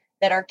know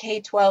that our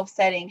K-12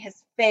 setting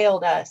has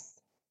failed us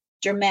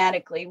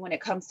dramatically when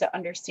it comes to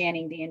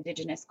understanding the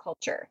Indigenous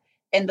culture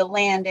and the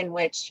land in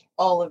which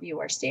all of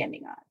you are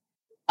standing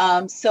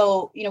on.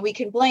 So we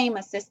can blame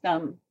a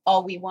system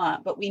all we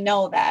want, but we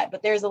know that.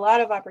 But there's a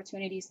lot of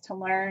opportunities to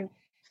learn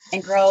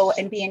and grow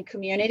and be in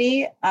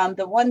community.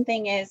 The one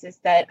thing is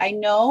that I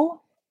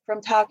know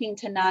from talking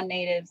to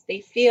non-natives,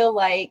 they feel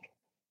like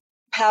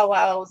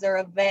powwows or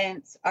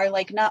events are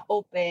like not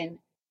open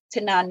to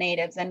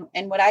non-natives.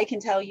 And what I can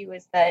tell you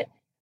is that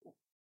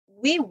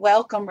we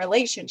welcome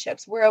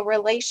relationships. We're a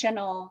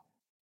relational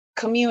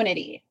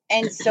community.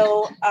 And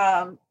so,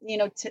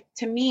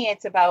 to me,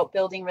 it's about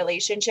building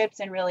relationships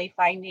and really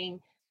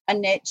finding a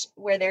niche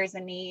where there's a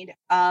need,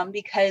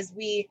 because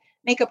we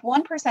make up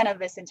 1% of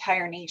this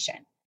entire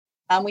nation.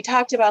 We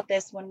talked about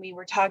this when we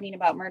were talking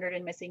about murdered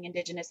and missing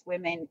Indigenous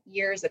women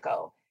years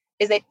ago,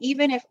 is that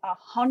even if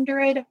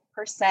 100%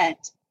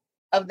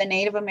 of the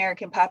Native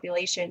American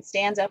population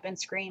stands up and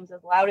screams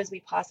as loud as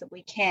we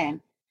possibly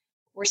can,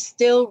 we're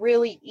still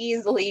really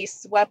easily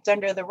swept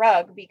under the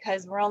rug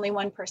because we're only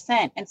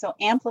 1%. And so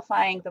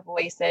amplifying the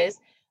voices,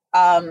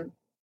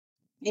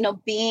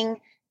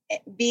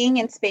 being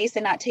in space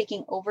and not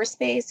taking over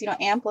space,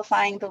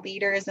 amplifying the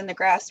leaders and the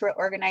grassroots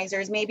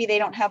organizers. Maybe they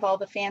don't have all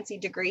the fancy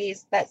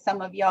degrees that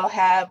some of y'all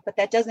have, but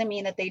that doesn't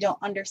mean that they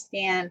don't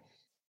understand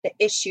the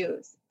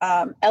issues.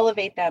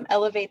 Elevate them,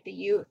 elevate the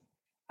youth,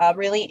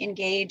 really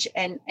engage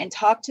and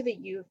talk to the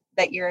youth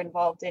that you're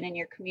involved in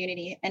your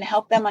community and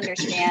help them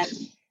understand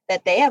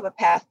that they have a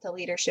path to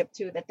leadership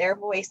too, that their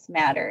voice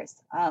matters.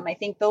 I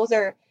think those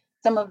are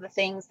some of the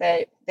things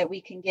that we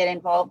can get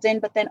involved in,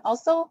 but then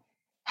also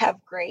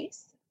have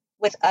grace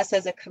with us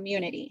as a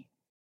community.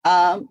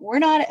 We're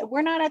not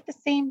at the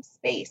same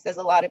space as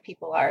a lot of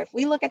people are. If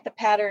we look at the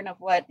pattern of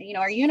what,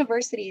 our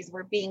universities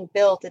were being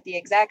built at the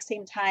exact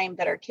same time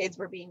that our kids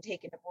were being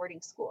taken to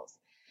boarding schools.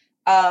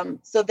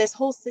 So this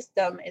whole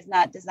system is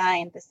not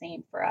designed the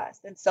same for us.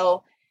 And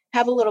so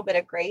have a little bit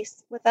of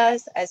grace with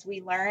us as we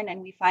learn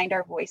and we find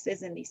our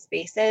voices in these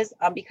spaces,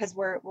 because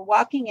we're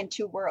walking in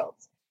two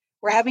worlds.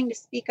 We're having to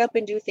speak up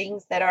and do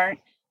things that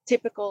aren't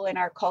typical in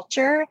our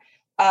culture.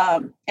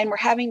 And we're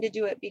having to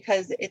do it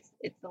because it's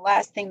the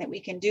last thing that we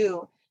can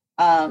do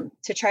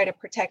to try to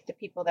protect the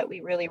people that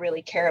we really,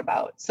 really care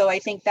about. So I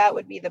think that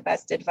would be the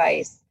best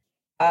advice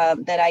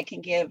that I can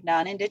give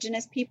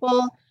non-Indigenous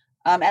people,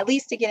 at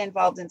least to get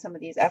involved in some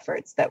of these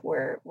efforts that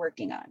we're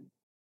working on.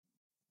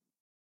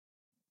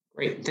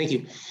 Great, thank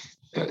you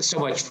so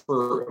much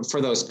for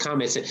those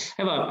comments.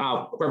 I have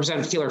a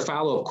Representative Keeler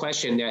follow-up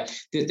question.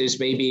 There's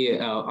maybe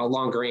a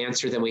longer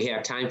answer than we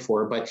have time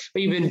for, but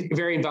you've been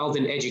very involved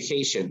in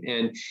education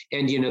and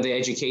the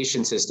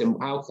education system.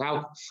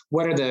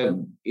 What are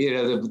the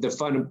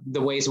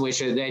ways in which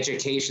the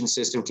education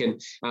system can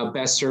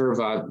best serve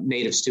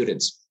Native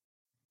students?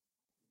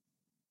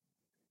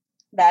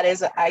 That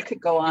is, I could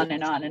go on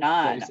and on and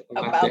on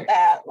about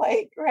that,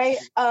 right?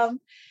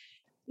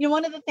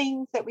 One of the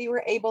things that we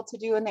were able to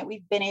do and that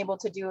we've been able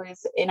to do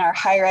is in our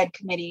higher ed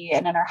committee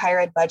and in our higher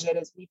ed budget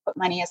is we put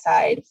money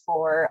aside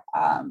for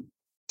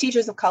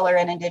teachers of color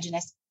and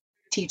Indigenous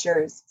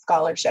teachers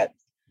scholarships,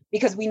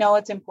 because we know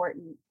it's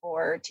important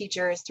for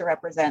teachers to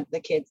represent the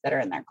kids that are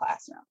in their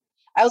classroom.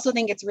 I also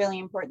think it's really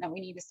important that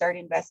we need to start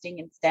investing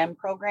in STEM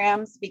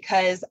programs,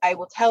 because I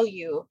will tell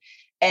you,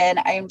 and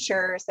I am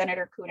sure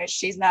Senator Kunesh,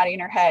 she's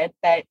nodding her head,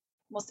 that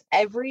almost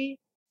every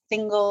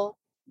single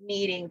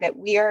meeting that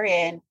we are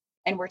in,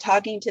 and we're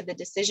talking to the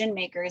decision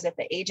makers at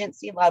the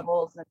agency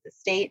levels, at the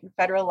state and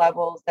federal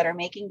levels that are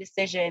making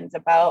decisions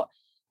about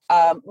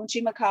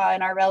Unchimaka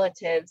and our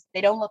relatives,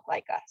 they don't look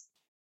like us.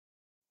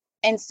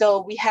 And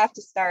so we have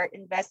to start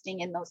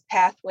investing in those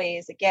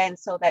pathways again,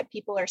 so that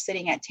people are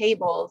sitting at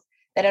tables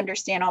that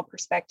understand all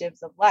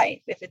perspectives of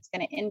life. If it's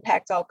going to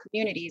impact all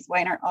communities,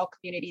 why aren't all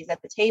communities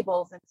at the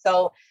tables? And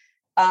so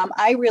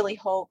I really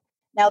hope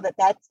now that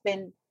that's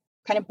been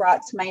kind of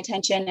brought to my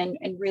attention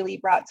and really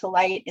brought to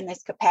light in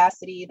this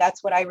capacity,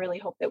 that's what I really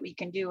hope that we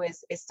can do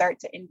is start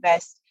to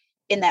invest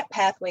in that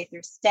pathway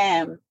through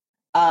STEM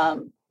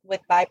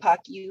with BIPOC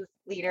youth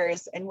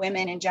leaders and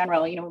women in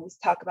general. We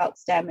talk about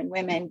STEM and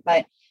women,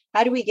 but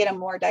how do we get a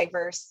more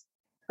diverse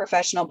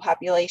professional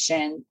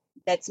population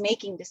that's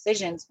making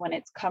decisions when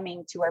it's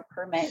coming to our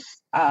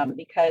permits?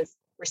 Because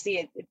we're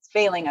seeing it's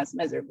failing us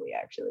miserably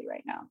actually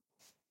right now.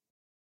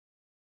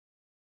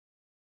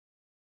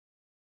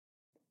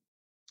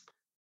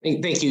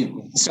 Thank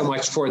you so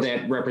much for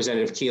that,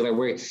 Representative Keeler.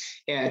 We're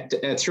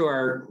through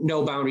our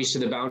No Boundaries to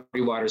the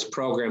Boundary Waters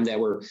program that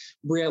we're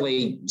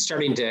really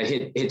starting to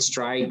hit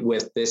stride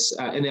with this.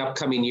 In the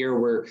upcoming year,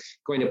 we're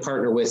going to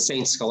partner with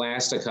St.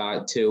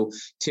 Scholastica to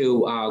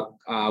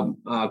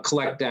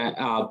collect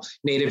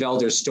Native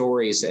elder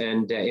stories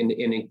and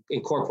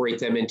incorporate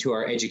them into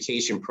our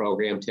education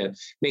program to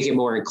make it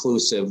more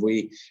inclusive.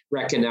 We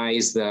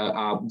recognize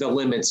the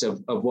limits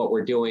of what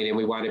we're doing, and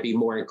we want to be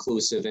more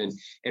inclusive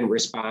and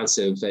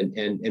responsive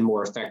and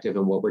more effective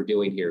in what we're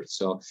doing here.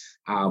 So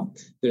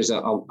there's a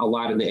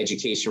lot in the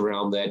education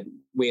realm that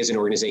we as an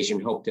organization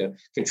hope to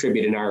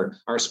contribute in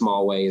our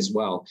small way as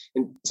well.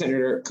 And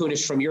Senator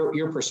Kunesh, from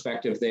your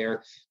perspective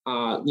there,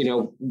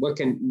 what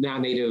can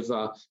non-Native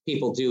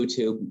people do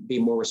to be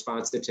more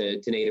responsive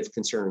to Native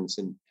concerns?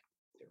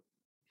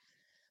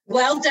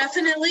 Well,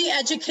 definitely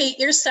educate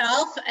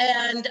yourself,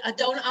 and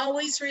don't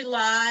always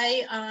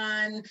rely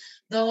on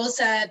those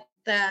that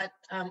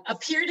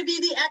appear to be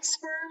the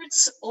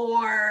experts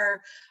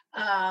or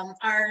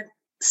are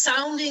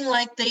sounding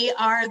like they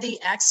are the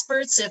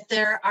experts. If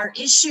there are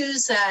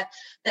issues that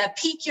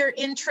pique your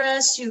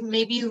interest, you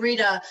read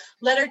a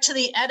letter to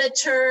the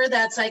editor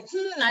that's like,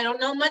 I don't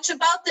know much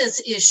about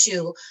this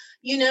issue.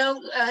 Do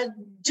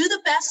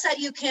the best that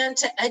you can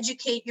to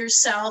educate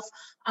yourself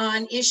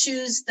on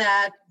issues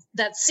that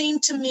seem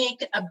to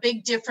make a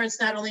big difference,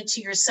 not only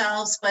to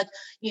yourselves, but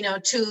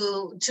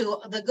to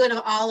the good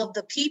of all of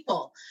the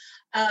people.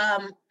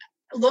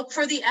 Look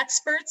for the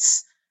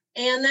experts,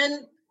 and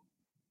then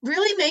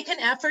really make an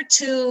effort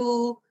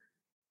to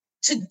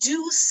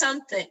do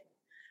something.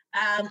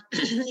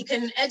 You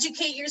can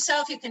educate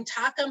yourself. You can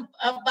talk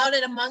about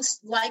it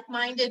amongst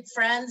like-minded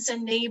friends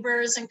and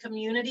neighbors and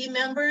community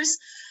members.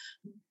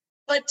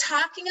 But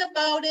talking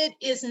about it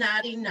is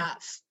not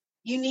enough.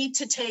 You need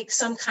to take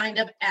some kind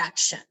of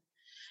action.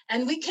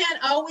 And we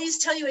can't always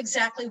tell you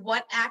exactly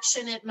what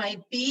action it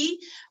might be.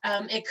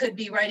 It could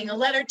be writing a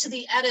letter to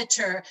the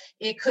editor.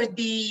 It could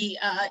be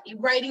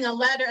writing a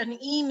letter, an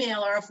email,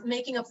 or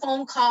making a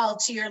phone call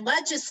to your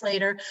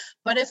legislator.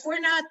 But if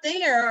we're not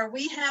there, or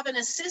we have an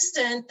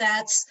assistant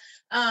that's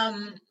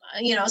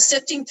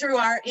sifting through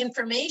our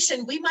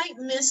information, we might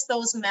miss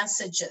those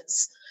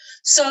messages.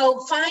 So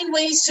find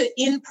ways to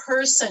in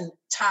person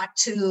talk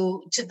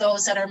to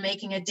those that are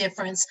making a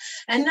difference,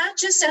 and not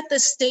just at the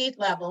state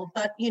level,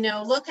 but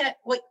look at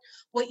what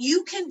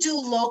you can do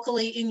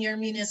locally in your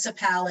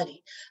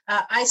municipality.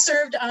 I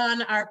served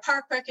on our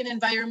Park Rec and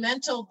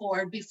Environmental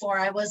Board before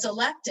I was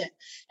elected,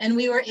 and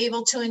we were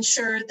able to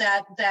ensure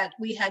that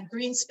we had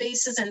green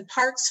spaces and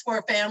parks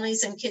for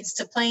families and kids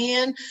to play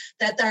in,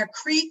 that our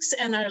creeks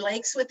and our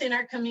lakes within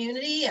our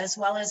community, as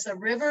well as the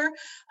river,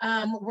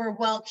 were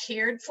well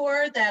cared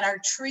for, that our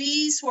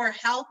trees were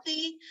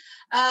healthy.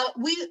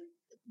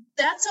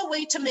 That's a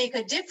way to make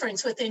a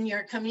difference within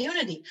your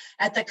community.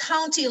 At the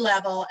county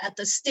level, at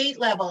the state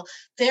level,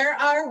 there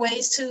are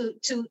ways to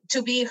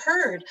be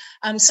heard.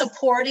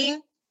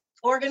 Supporting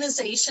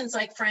organizations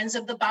like Friends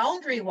of the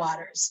Boundary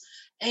Waters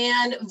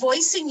and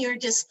voicing your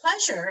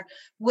displeasure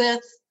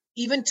with,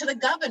 even to the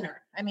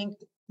governor. I mean,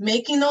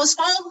 making those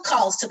phone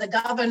calls to the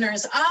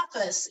governor's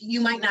office. You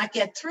might not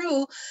get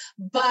through,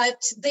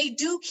 but they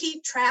do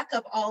keep track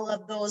of all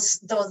of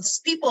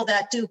those people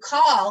that do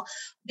call,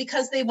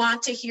 because they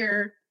want to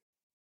hear.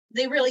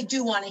 They really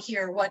do want to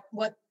hear what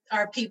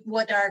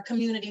our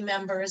community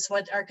members,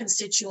 what our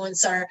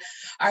constituents are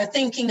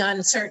thinking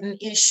on certain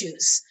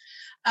issues.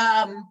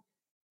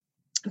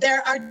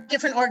 There are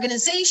different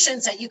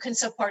organizations that you can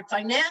support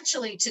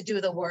financially to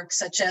do the work,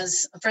 such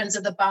as Friends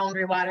of the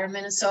Boundary Water,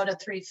 Minnesota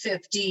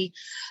 350.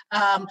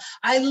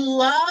 I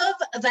love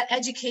the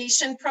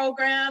education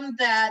program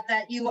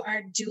that you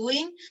are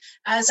doing.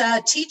 As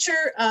a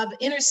teacher of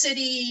inner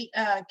city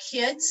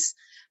kids,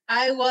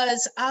 I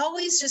was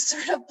always just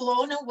sort of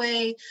blown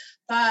away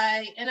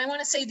by, and I want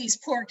to say these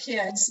poor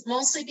kids,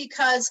 mostly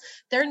because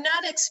they're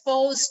not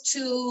exposed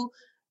to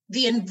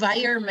the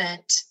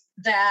environment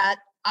that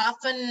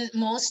often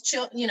most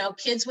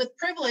kids with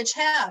privilege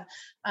have.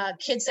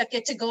 Kids that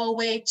get to go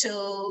away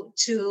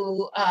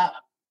to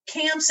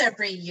camps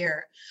every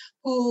year,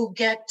 who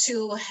get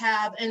to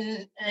have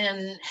an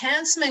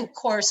enhancement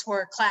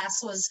coursework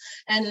classes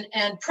and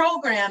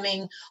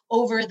programming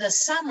over the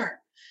summer.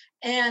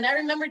 And I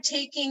remember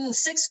taking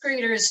sixth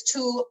graders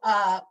to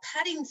a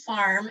petting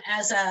farm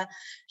as a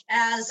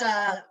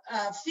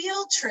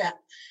field trip.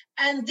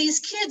 And these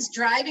kids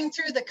driving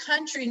through the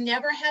country,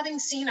 never having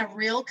seen a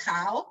real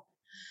cow,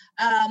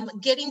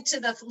 getting to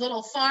the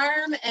little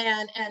farm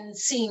and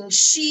seeing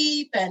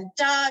sheep and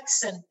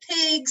ducks and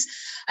pigs.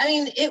 I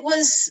mean, it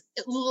was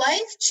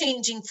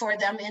life-changing for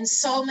them in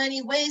so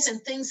many ways,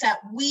 and things that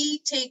we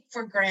take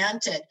for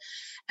granted.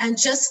 And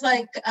just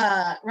like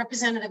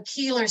Representative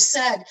Keeler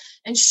said,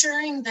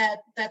 ensuring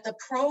that the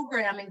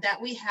programming that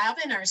we have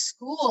in our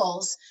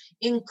schools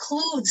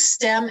includes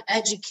STEM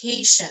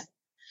education.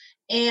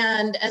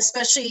 And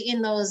especially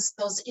in those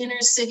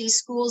inner city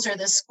schools, or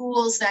the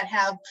schools that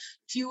have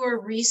fewer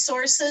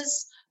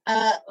resources,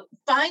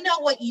 Find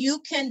out what you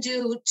can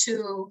do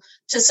to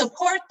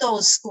support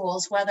those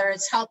schools, whether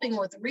it's helping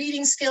with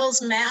reading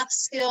skills, math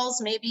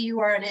skills, maybe you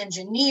are an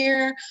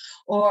engineer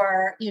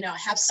or,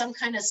 have some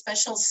kind of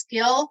special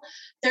skill.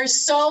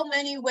 There's so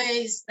many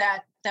ways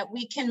that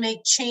we can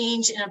make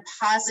change in a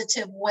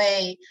positive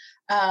way,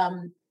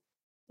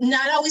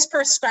 not always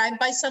prescribed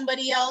by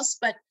somebody else,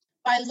 but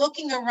by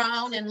looking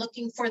around and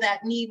looking for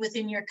that need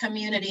within your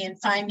community and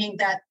finding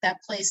that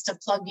place to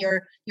plug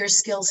your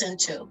skills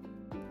into.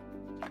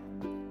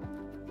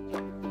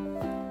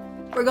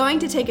 We're going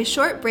to take a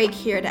short break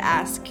here to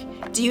ask,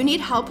 do you need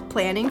help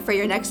planning for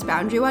your next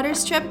Boundary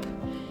Waters trip?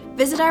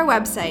 Visit our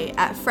website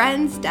at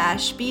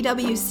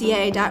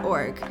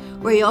friends-bwca.org,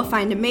 where you'll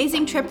find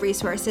amazing trip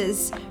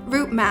resources,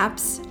 route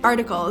maps,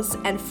 articles,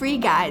 and free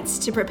guides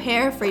to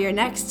prepare for your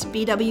next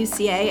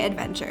BWCA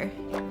adventure.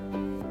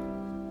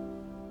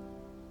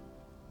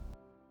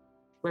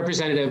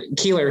 Representative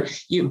Keeler,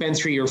 you've been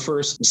through your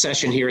first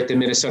session here at the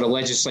Minnesota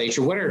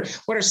Legislature. What are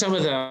some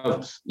of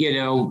the,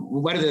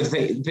 what are the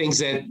things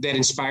that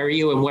inspire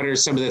you, and what are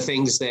some of the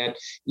things that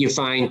you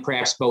find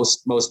perhaps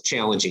most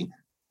challenging?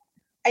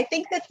 I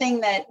think the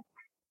thing that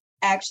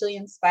actually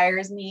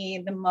inspires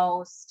me the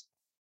most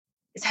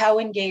is how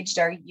engaged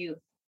our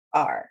youth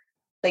are.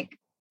 Like,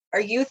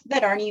 our youth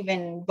that aren't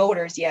even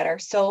voters yet are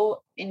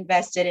so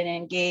invested and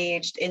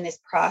engaged in this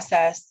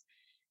process,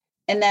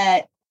 and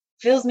that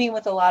fills me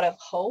with a lot of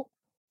hope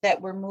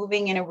that we're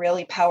moving in a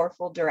really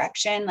powerful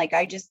direction. Like,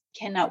 I just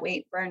cannot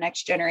wait for our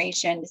next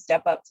generation to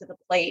step up to the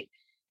plate.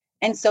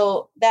 And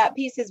so that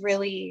piece is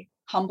really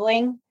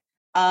humbling.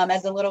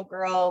 As a little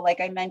girl, like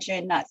I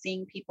mentioned, not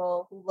seeing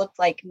people who looked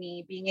like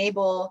me, being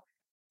able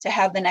to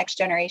have the next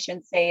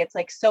generation say, it's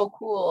like so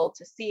cool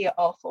to see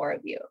all four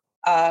of you,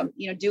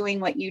 doing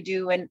what you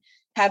do and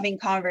having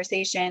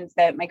conversations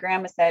that my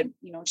grandma said,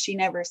 she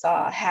never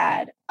saw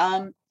had.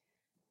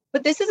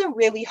 But this is a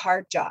really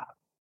hard job.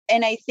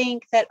 And I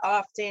think that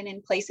often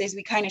in places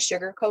we kind of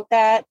sugarcoat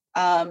that.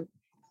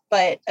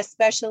 But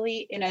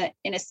especially in a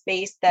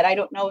space that I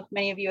don't know if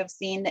many of you have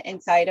seen the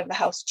inside of the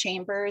House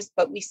chambers,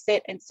 but we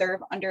sit and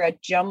serve under a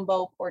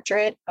jumbo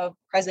portrait of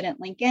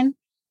President Lincoln.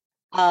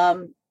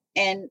 And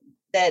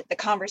that the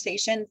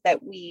conversations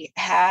that we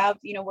have,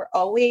 we're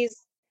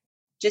always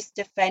just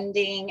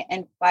defending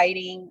and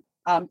fighting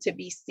to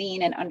be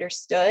seen and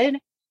understood.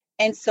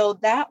 And so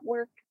that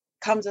work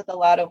comes with a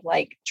lot of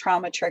like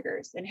trauma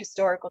triggers and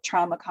historical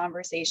trauma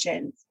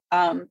conversations.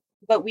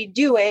 But we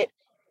do it,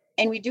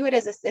 and we do it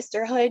as a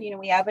sisterhood.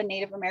 We have a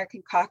Native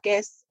American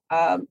caucus.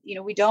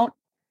 We don't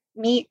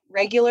meet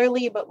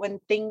regularly, but when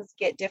things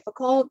get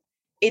difficult,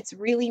 it's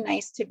really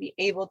nice to be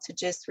able to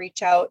just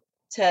reach out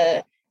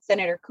to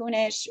Senator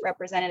Kunesh,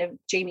 Representative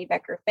Jamie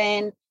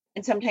Becker-Finn,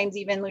 and sometimes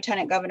even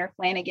Lieutenant Governor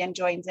Flanagan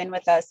joins in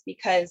with us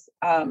because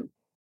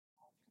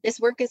this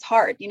work is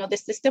hard. The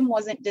system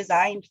wasn't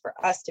designed for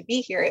us to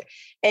be here.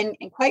 And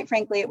quite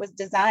frankly, it was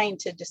designed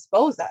to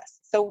dispose us.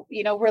 So,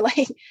 we're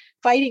like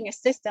fighting a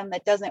system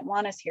that doesn't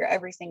want us here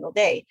every single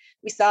day.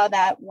 We saw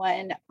that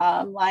when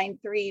Line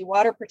 3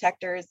 water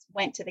protectors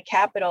went to the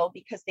Capitol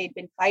because they'd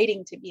been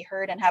fighting to be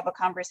heard and have a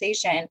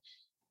conversation.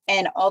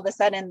 And all of a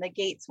sudden the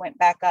gates went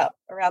back up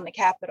around the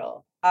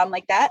Capitol.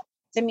 Like that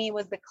to me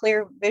was the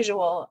clear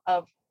visual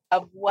of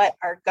what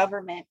our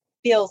government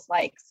feels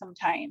like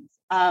sometimes.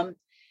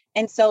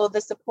 And so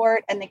the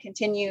support and the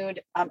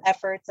continued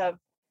efforts of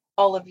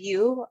all of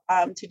you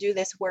to do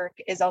this work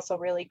is also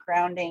really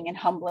grounding and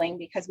humbling,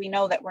 because we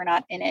know that we're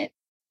not in it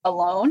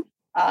alone.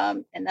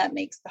 And that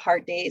makes the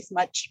hard days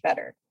much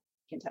better.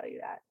 I can tell you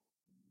that.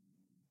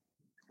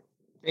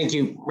 Thank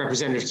you,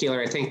 Representative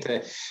Keeler. I think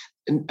the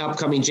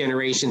upcoming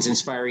generations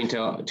inspiring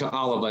to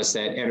all of us,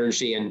 that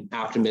energy and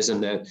optimism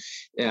that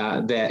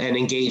and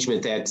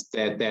engagement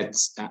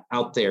that's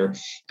out there.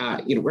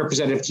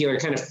 Representative Keeler,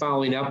 kind of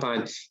following up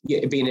on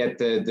being at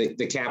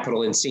the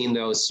Capitol and seeing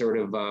those sort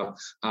of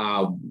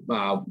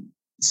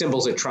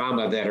symbols of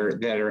trauma that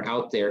are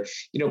out there.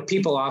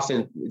 People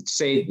often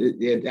say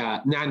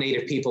that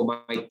non-Native people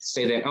might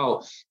say that,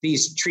 oh,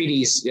 these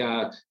treaties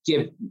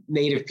give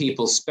Native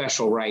people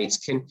special rights.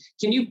 Can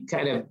you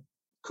kind of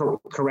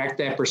correct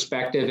that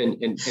perspective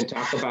and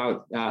talk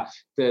about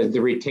the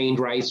retained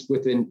rights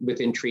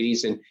within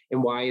treaties and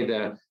why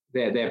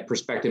that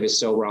perspective is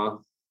so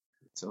wrong?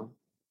 So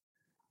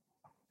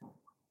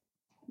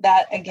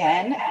that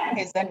again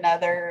is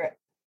another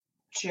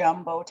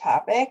jumbo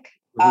topic.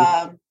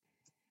 Mm-hmm.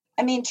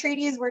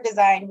 Treaties were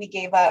designed, we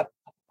gave up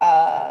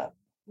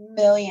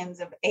millions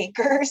of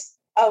acres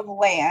of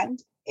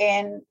land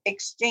in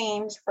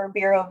exchange for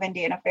Bureau of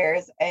Indian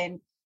Affairs and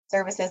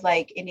services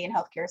like Indian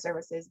Healthcare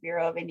Services,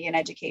 Bureau of Indian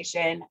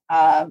Education.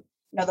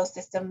 Those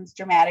systems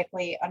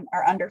dramatically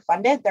are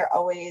underfunded. They're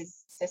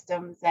always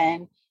systems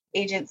and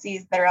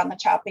agencies that are on the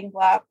chopping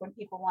block when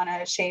people want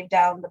to shave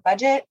down the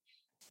budget.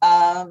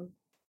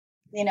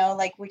 We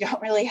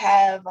don't really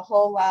have a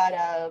whole lot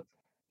of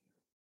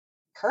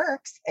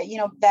perks,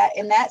 that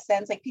in that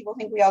sense, like people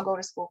think we all go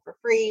to school for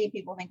free.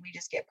 People think we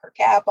just get per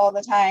cap all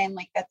the time.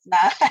 Like that's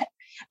not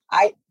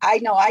I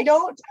know I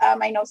don't.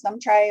 I know some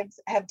tribes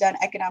have done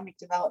economic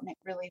development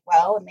really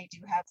well, and they do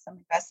have some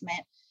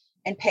investment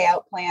and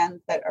payout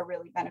plans that are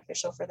really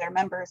beneficial for their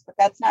members, but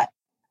that's not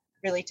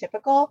really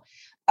typical.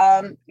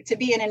 To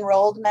be an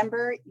enrolled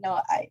member,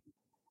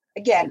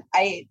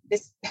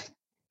 this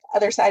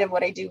other side of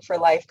what I do for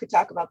life could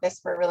talk about this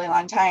for a really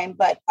long time,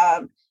 but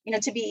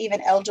to be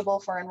even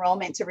eligible for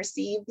enrollment to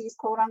receive these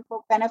quote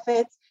unquote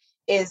benefits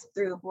is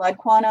through blood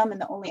quantum,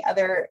 and the only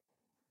other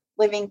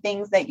living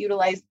things that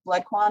utilize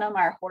blood quantum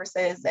are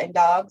horses and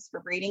dogs for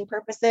breeding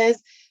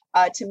purposes.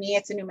 To me,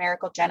 it's a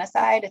numerical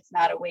genocide. It's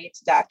not a way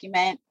to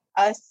document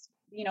us,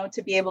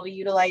 to be able to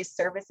utilize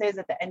services.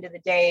 At the end of the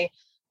day,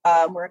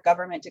 we're a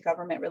government to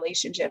government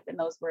relationship, and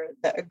those were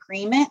the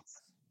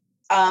agreements.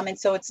 And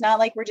so it's not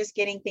like we're just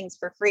getting things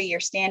for free. You're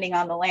standing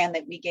on the land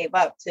that we gave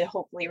up to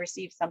hopefully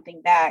receive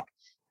something back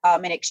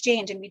in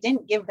exchange. And we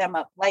didn't give them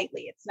up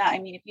lightly. It's not,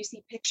 if you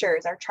see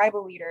pictures, our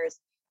tribal leaders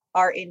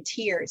are in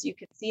tears. You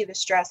could see the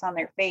stress on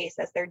their face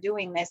as they're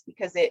doing this,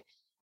 because we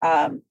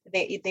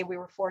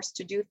were forced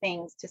to do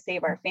things to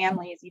save our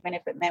families, even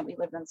if it meant we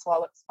lived in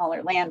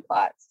smaller land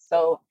plots.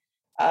 So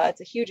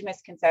it's a huge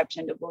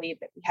misconception to believe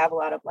that we have a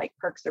lot of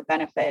perks or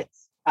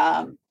benefits,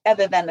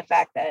 other than the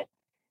fact that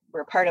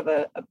we're part of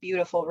a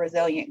beautiful,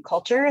 resilient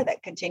culture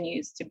that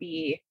continues to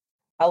be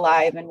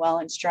alive and well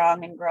and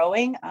strong and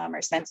growing.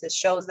 Our census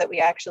shows that we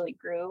actually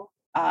grew,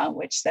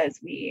 which says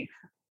we're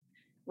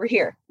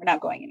here. We're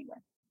not going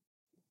anywhere.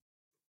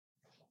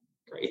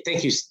 Great.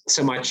 Thank you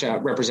so much,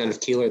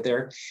 Representative Keeler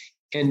there.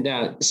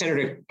 And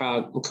Senator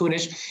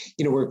Kunesh,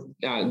 we're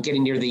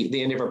getting near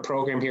the end of our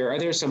program here. Are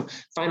there some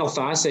final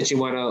thoughts that you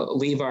want to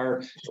leave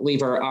our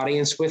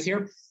audience with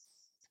here?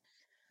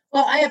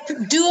 Well, I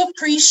do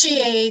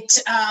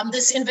appreciate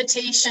this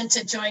invitation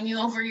to join you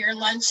over your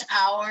lunch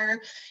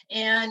hour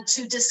and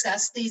to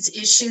discuss these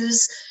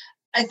issues.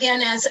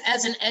 Again,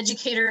 as an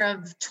educator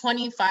of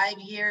 25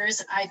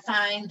 years, I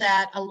find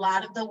that a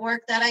lot of the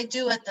work that I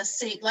do at the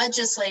state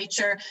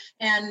legislature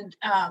and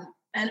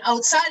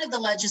outside of the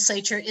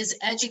legislature is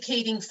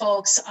educating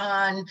folks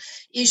on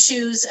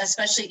issues,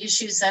 especially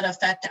issues that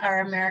affect our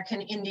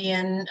American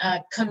Indian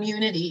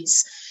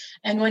communities.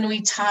 And when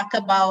we talk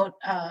about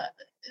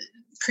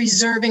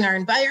preserving our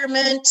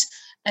environment,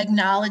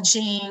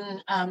 acknowledging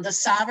the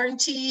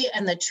sovereignty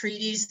and the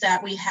treaties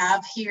that we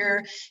have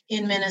here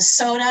in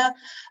Minnesota,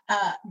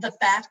 the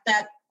fact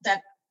that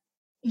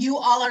you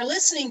all are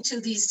listening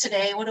to these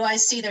today. What do I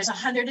see? There's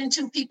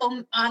 102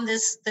 people on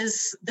this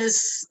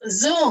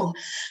Zoom.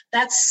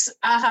 That's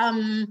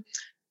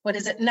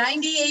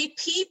 98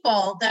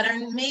 people that are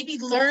maybe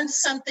learned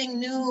something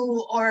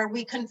new, or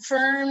we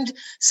confirmed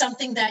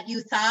something that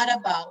you thought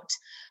about.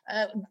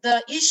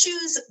 The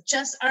issues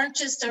aren't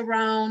just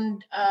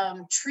around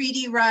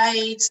treaty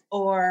rights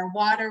or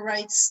water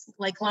rights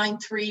like Line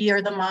 3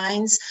 or the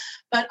mines,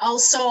 but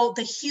also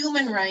the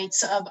human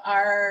rights of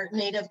our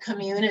Native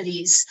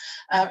communities.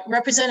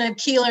 Representative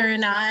Keeler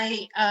and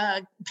I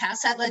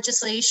passed that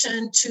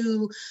legislation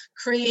to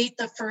create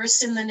the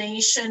first in the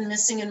nation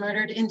missing and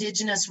murdered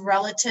Indigenous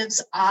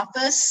relatives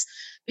office,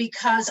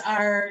 because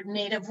our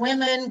Native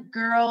women,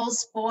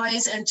 girls,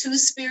 boys, and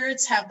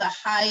Two-Spirits have the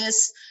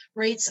highest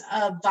rates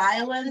of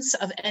violence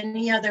of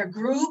any other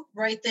group,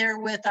 right there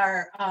with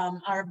our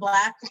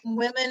Black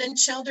women and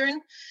children.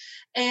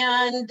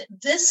 And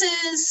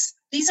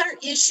these are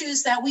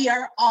issues that we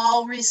are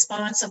all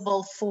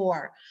responsible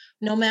for,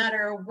 no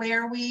matter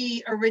where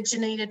we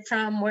originated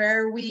from,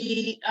 where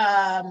we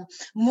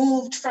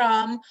moved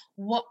from,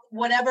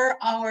 whatever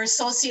our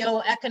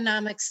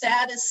socioeconomic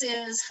status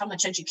is, how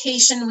much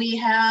education we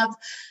have.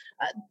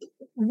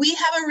 We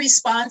have a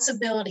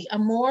responsibility, a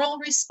moral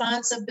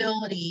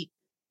responsibility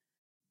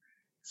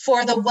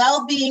for the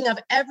well-being of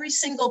every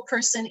single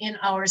person in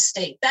our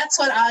state. That's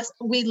what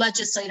we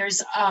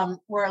legislators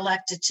were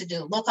elected to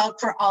do. Look out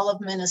for all of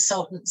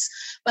Minnesotans.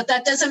 But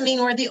that doesn't mean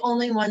we're the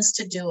only ones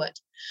to do it.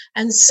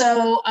 And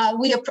so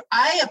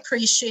I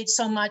appreciate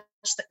so much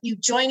that you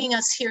joining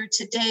us here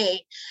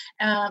today.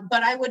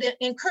 But I would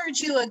encourage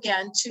you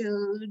again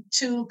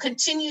to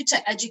continue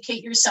to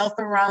educate yourself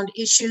around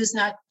issues,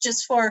 not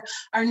just for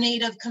our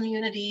Native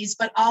communities,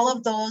 but all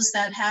of those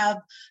that have,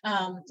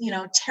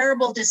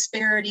 terrible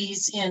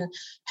disparities in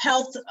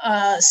health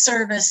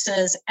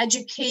services,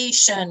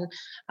 education,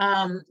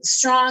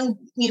 strong,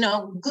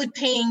 good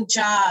paying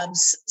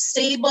jobs,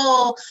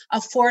 stable,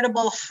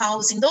 affordable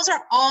housing. Those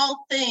are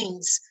all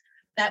things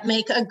that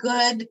make a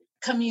good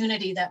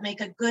community, that make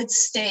a good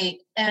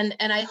state. And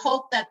I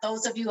hope that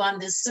those of you on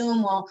this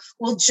Zoom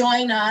will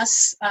join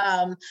us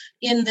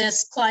in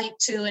this plight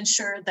to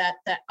ensure that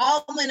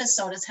all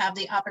Minnesotans have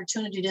the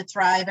opportunity to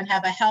thrive and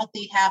have a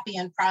healthy, happy,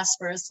 and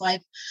prosperous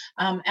life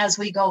as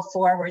we go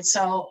forward.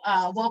 So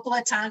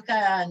Wopala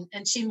Tonka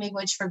and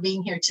Chimigwich for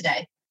being here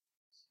today.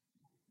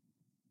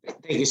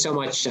 Thank you so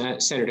much,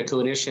 Senator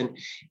Kunesh. And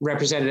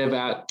Representative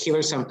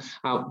Keeler, some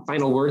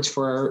final words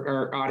for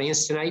our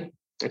audience today.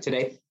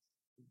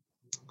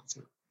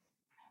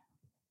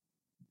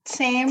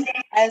 Same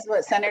as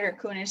what Senator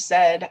Kunesh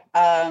said.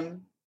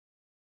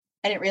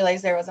 I didn't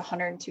realize there was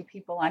 102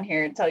 people on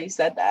here until you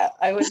said that.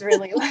 I was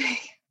really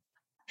like,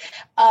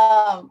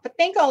 but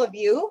thank all of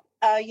you.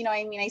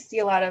 I see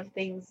a lot of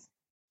things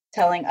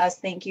telling us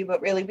thank you,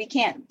 but really we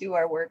can't do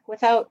our work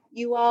without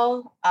you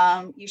all.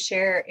 You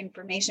share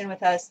information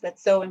with us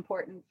that's so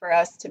important for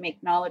us to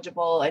make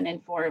knowledgeable and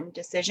informed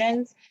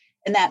decisions,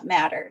 and that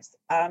matters.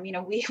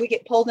 We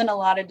get pulled in a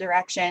lot of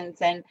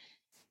directions, and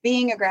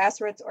being a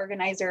grassroots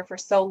organizer for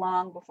so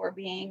long before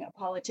being a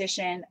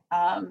politician,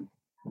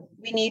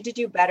 we need to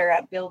do better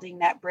at building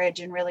that bridge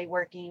and really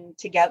working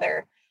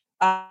together,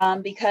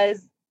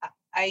 because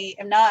I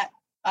am not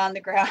on the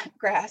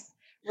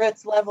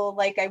grassroots level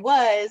like I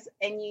was,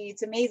 and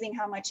it's amazing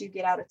how much you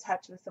get out of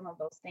touch with some of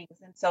those things.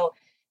 And so,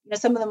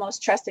 some of the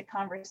most trusted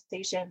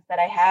conversations that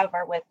I have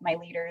are with my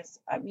leaders,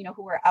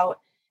 who are out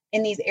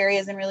in these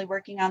areas and really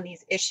working on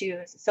these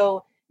issues.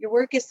 So your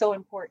work is so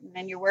important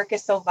and your work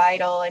is so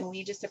vital, and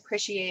we just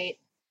appreciate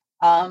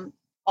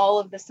all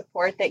of the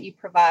support that you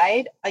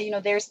provide.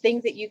 There's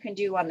things that you can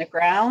do on the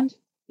ground.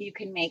 You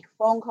can make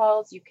phone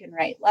calls, you can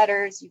write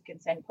letters, you can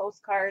send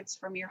postcards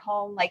from your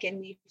home. And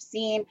we've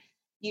seen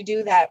you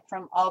do that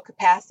from all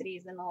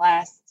capacities in the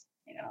last,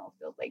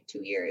 feels like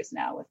 2 years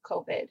now with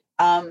COVID.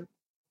 And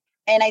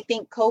I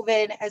think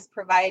COVID has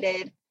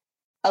provided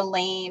a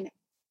lane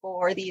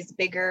for these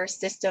bigger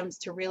systems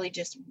to really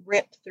just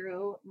rip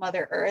through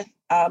Mother Earth,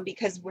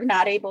 because we're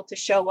not able to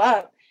show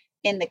up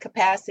in the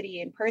capacity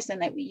in person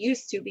that we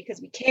used to,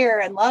 because we care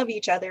and love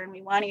each other and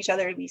we want each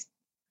other to be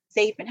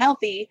safe and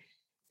healthy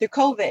through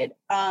COVID.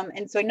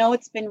 And so I know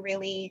it's been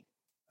really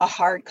a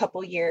hard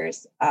couple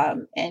years,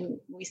 and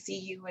we see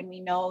you and we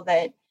know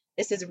that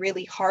this is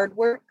really hard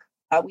work.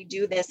 We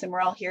do this and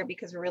we're all here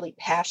because we're really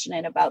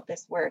passionate about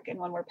this work. And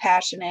when we're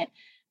passionate,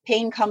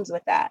 pain comes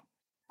with that.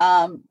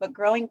 But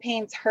growing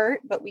pains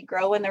hurt, but we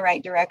grow in the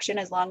right direction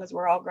as long as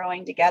we're all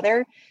growing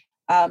together.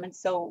 And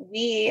so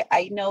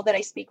I know that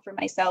I speak for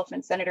myself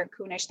and Senator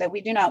Kunesh that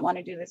we do not want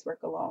to do this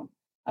work alone.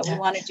 We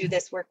want to do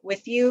this work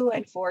with you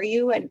and for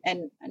you, and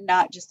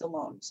not just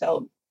alone.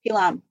 So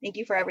Pilam, thank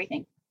you for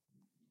everything.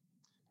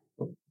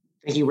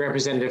 Thank you,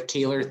 Representative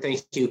Keeler.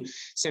 Thank you,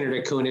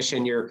 Senator Kunesh,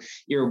 and your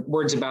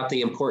words about the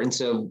importance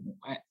of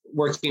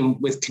working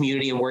with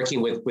community and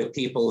working with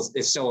people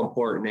is so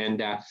important.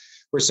 And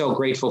we're so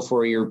grateful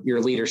for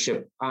your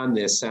leadership on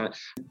this.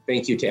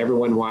 Thank you to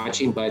everyone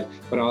watching, but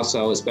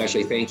also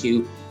especially thank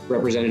you,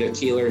 Representative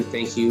Keeler.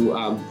 Thank you,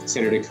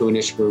 Senator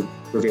Kunesh. We're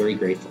very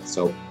grateful.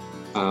 So,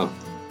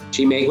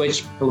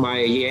 Chimegwich,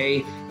 Humaya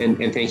Ye,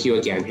 and thank you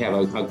again.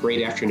 Have a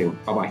great afternoon.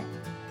 Bye-bye.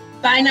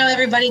 Bye now,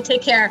 everybody.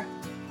 Take care.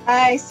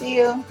 Bye. See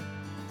you.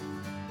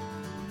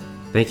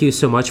 Thank you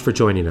so much for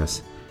joining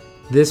us.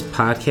 This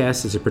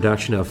podcast is a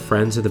production of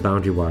Friends of the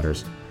Boundary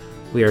Waters.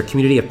 We are a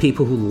community of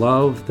people who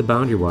love the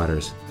Boundary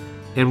Waters,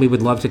 and we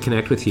would love to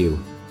connect with you.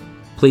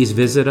 Please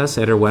visit us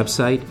at our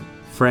website,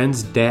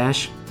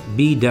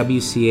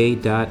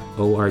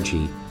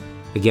 friends-bwca.org.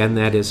 Again,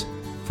 that is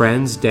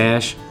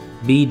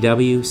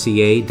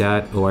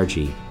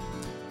friends-bwca.org.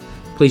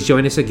 Please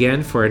join us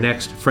again for our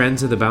next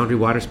Friends of the Boundary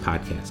Waters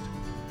podcast.